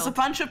for Chill. Because a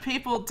bunch of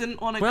people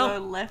didn't want to go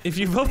left. If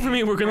you vote for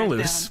me, we're gonna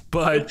lose.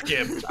 But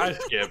I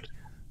skipped.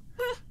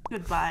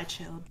 Goodbye,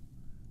 Chilled.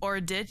 Or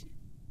did?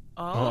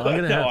 Oh, I'm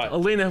gonna have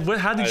Elena.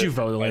 How did you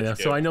vote, Elena?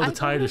 So I know the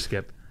tie to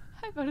skip.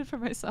 I voted for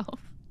myself.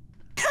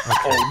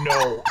 Oh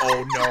no!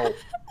 Oh no!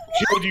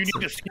 Chilled, you need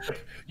to skip.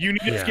 You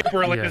need to skip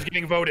where Elena's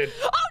getting voted.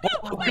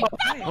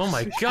 Oh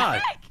my god!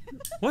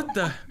 What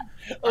the?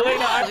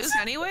 Elena, I lose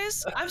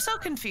anyways. I'm so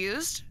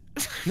confused.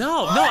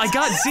 No, I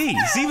got Z.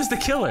 Z was the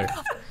killer.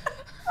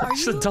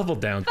 Should have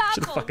doubled down.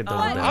 Should have fucking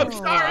doubled down. I'm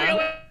sorry.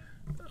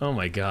 Oh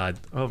my god.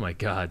 Oh my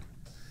god.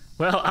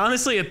 Well,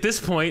 honestly, at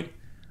this point,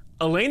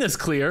 Elena's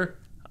clear.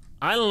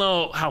 I don't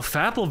know how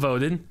Fapple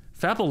voted.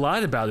 Fapple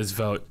lied about his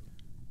vote.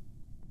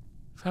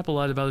 Fapple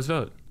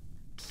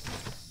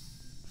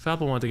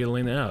wanted to get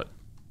Elena out.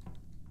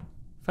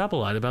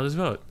 Fapple lied about his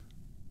vote.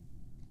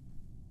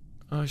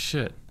 Oh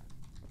shit.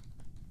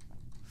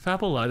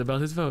 Fapple lied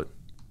about his vote.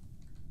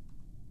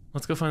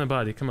 Let's go find a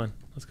body. Come on.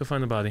 Let's go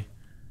find a body.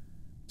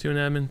 2 in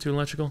admin, 2 in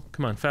electrical.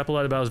 Come on. Fapple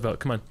lied about his vote.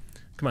 Come on.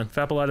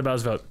 Fapple lied about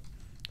his vote.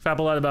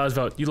 Fapple lied about his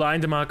vote. You lie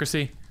in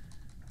democracy.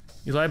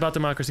 You lie about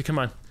democracy. Come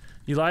on.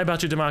 You lie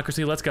about your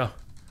democracy. Let's go.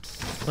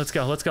 Let's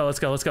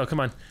go. Come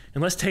on.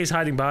 Unless Tay's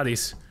hiding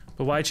bodies.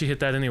 But why'd she hit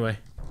that anyway?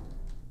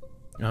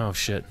 Oh,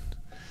 shit.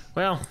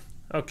 Well,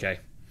 okay.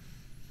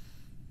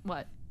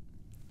 What?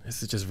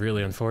 This is just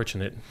really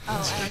unfortunate.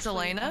 Oh, it's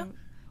Elena?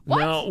 What?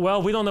 No,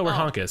 well, we don't know where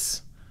Honk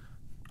is.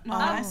 No,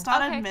 I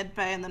started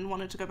mid-bay and then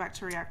wanted to go back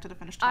to reactor to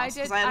finish tasks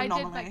because I had an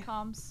anomaly.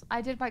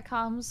 I did by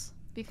comms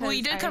because. Well,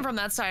 you did come from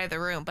that side of the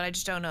room, but I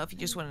just don't know if you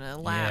just went in a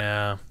lab.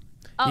 Yeah.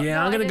 Oh, yeah,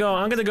 no, I'm gonna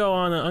go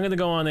on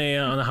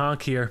a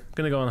honk here. I'm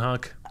gonna go on a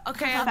honk.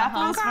 Okay,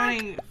 I'm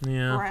voting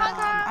Yeah. brown.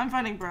 I'm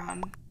voting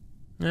brown.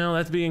 No,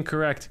 that's being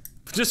correct.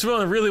 Just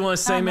really want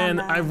to say, man,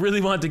 I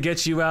really wanted to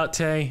get you out,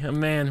 Tay.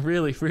 Man,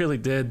 really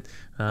did.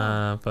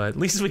 But at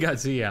least we got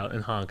Z out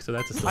and honk, so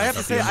that's a I have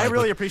to say, I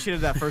really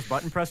appreciated that first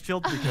button press,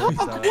 Chilled, because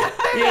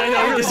yeah,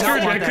 I really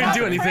screwed me. I couldn't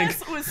do anything.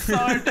 It was so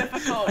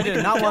difficult. I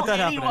did not want that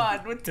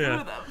happening. With two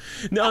of them.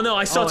 No,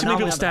 I saw too many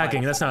people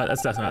stacking. That's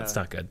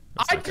not good.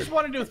 I just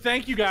wanted to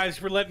thank you guys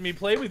for letting me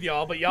play with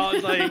y'all, but y'all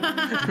is like, you're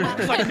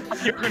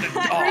gonna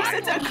die.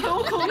 It's a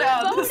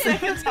cooldown the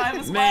second time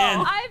as Man.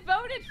 well. I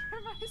voted for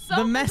myself.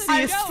 The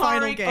messiest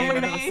final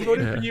game. I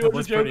voted for you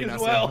as a joke as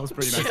well.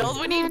 Chilled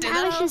when you did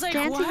that. I was like,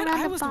 what?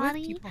 I was with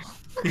people.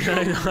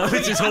 I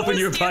was just hoping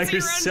you were by yourself.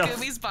 Dancing around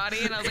Goomy's body,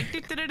 and I was like,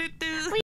 do.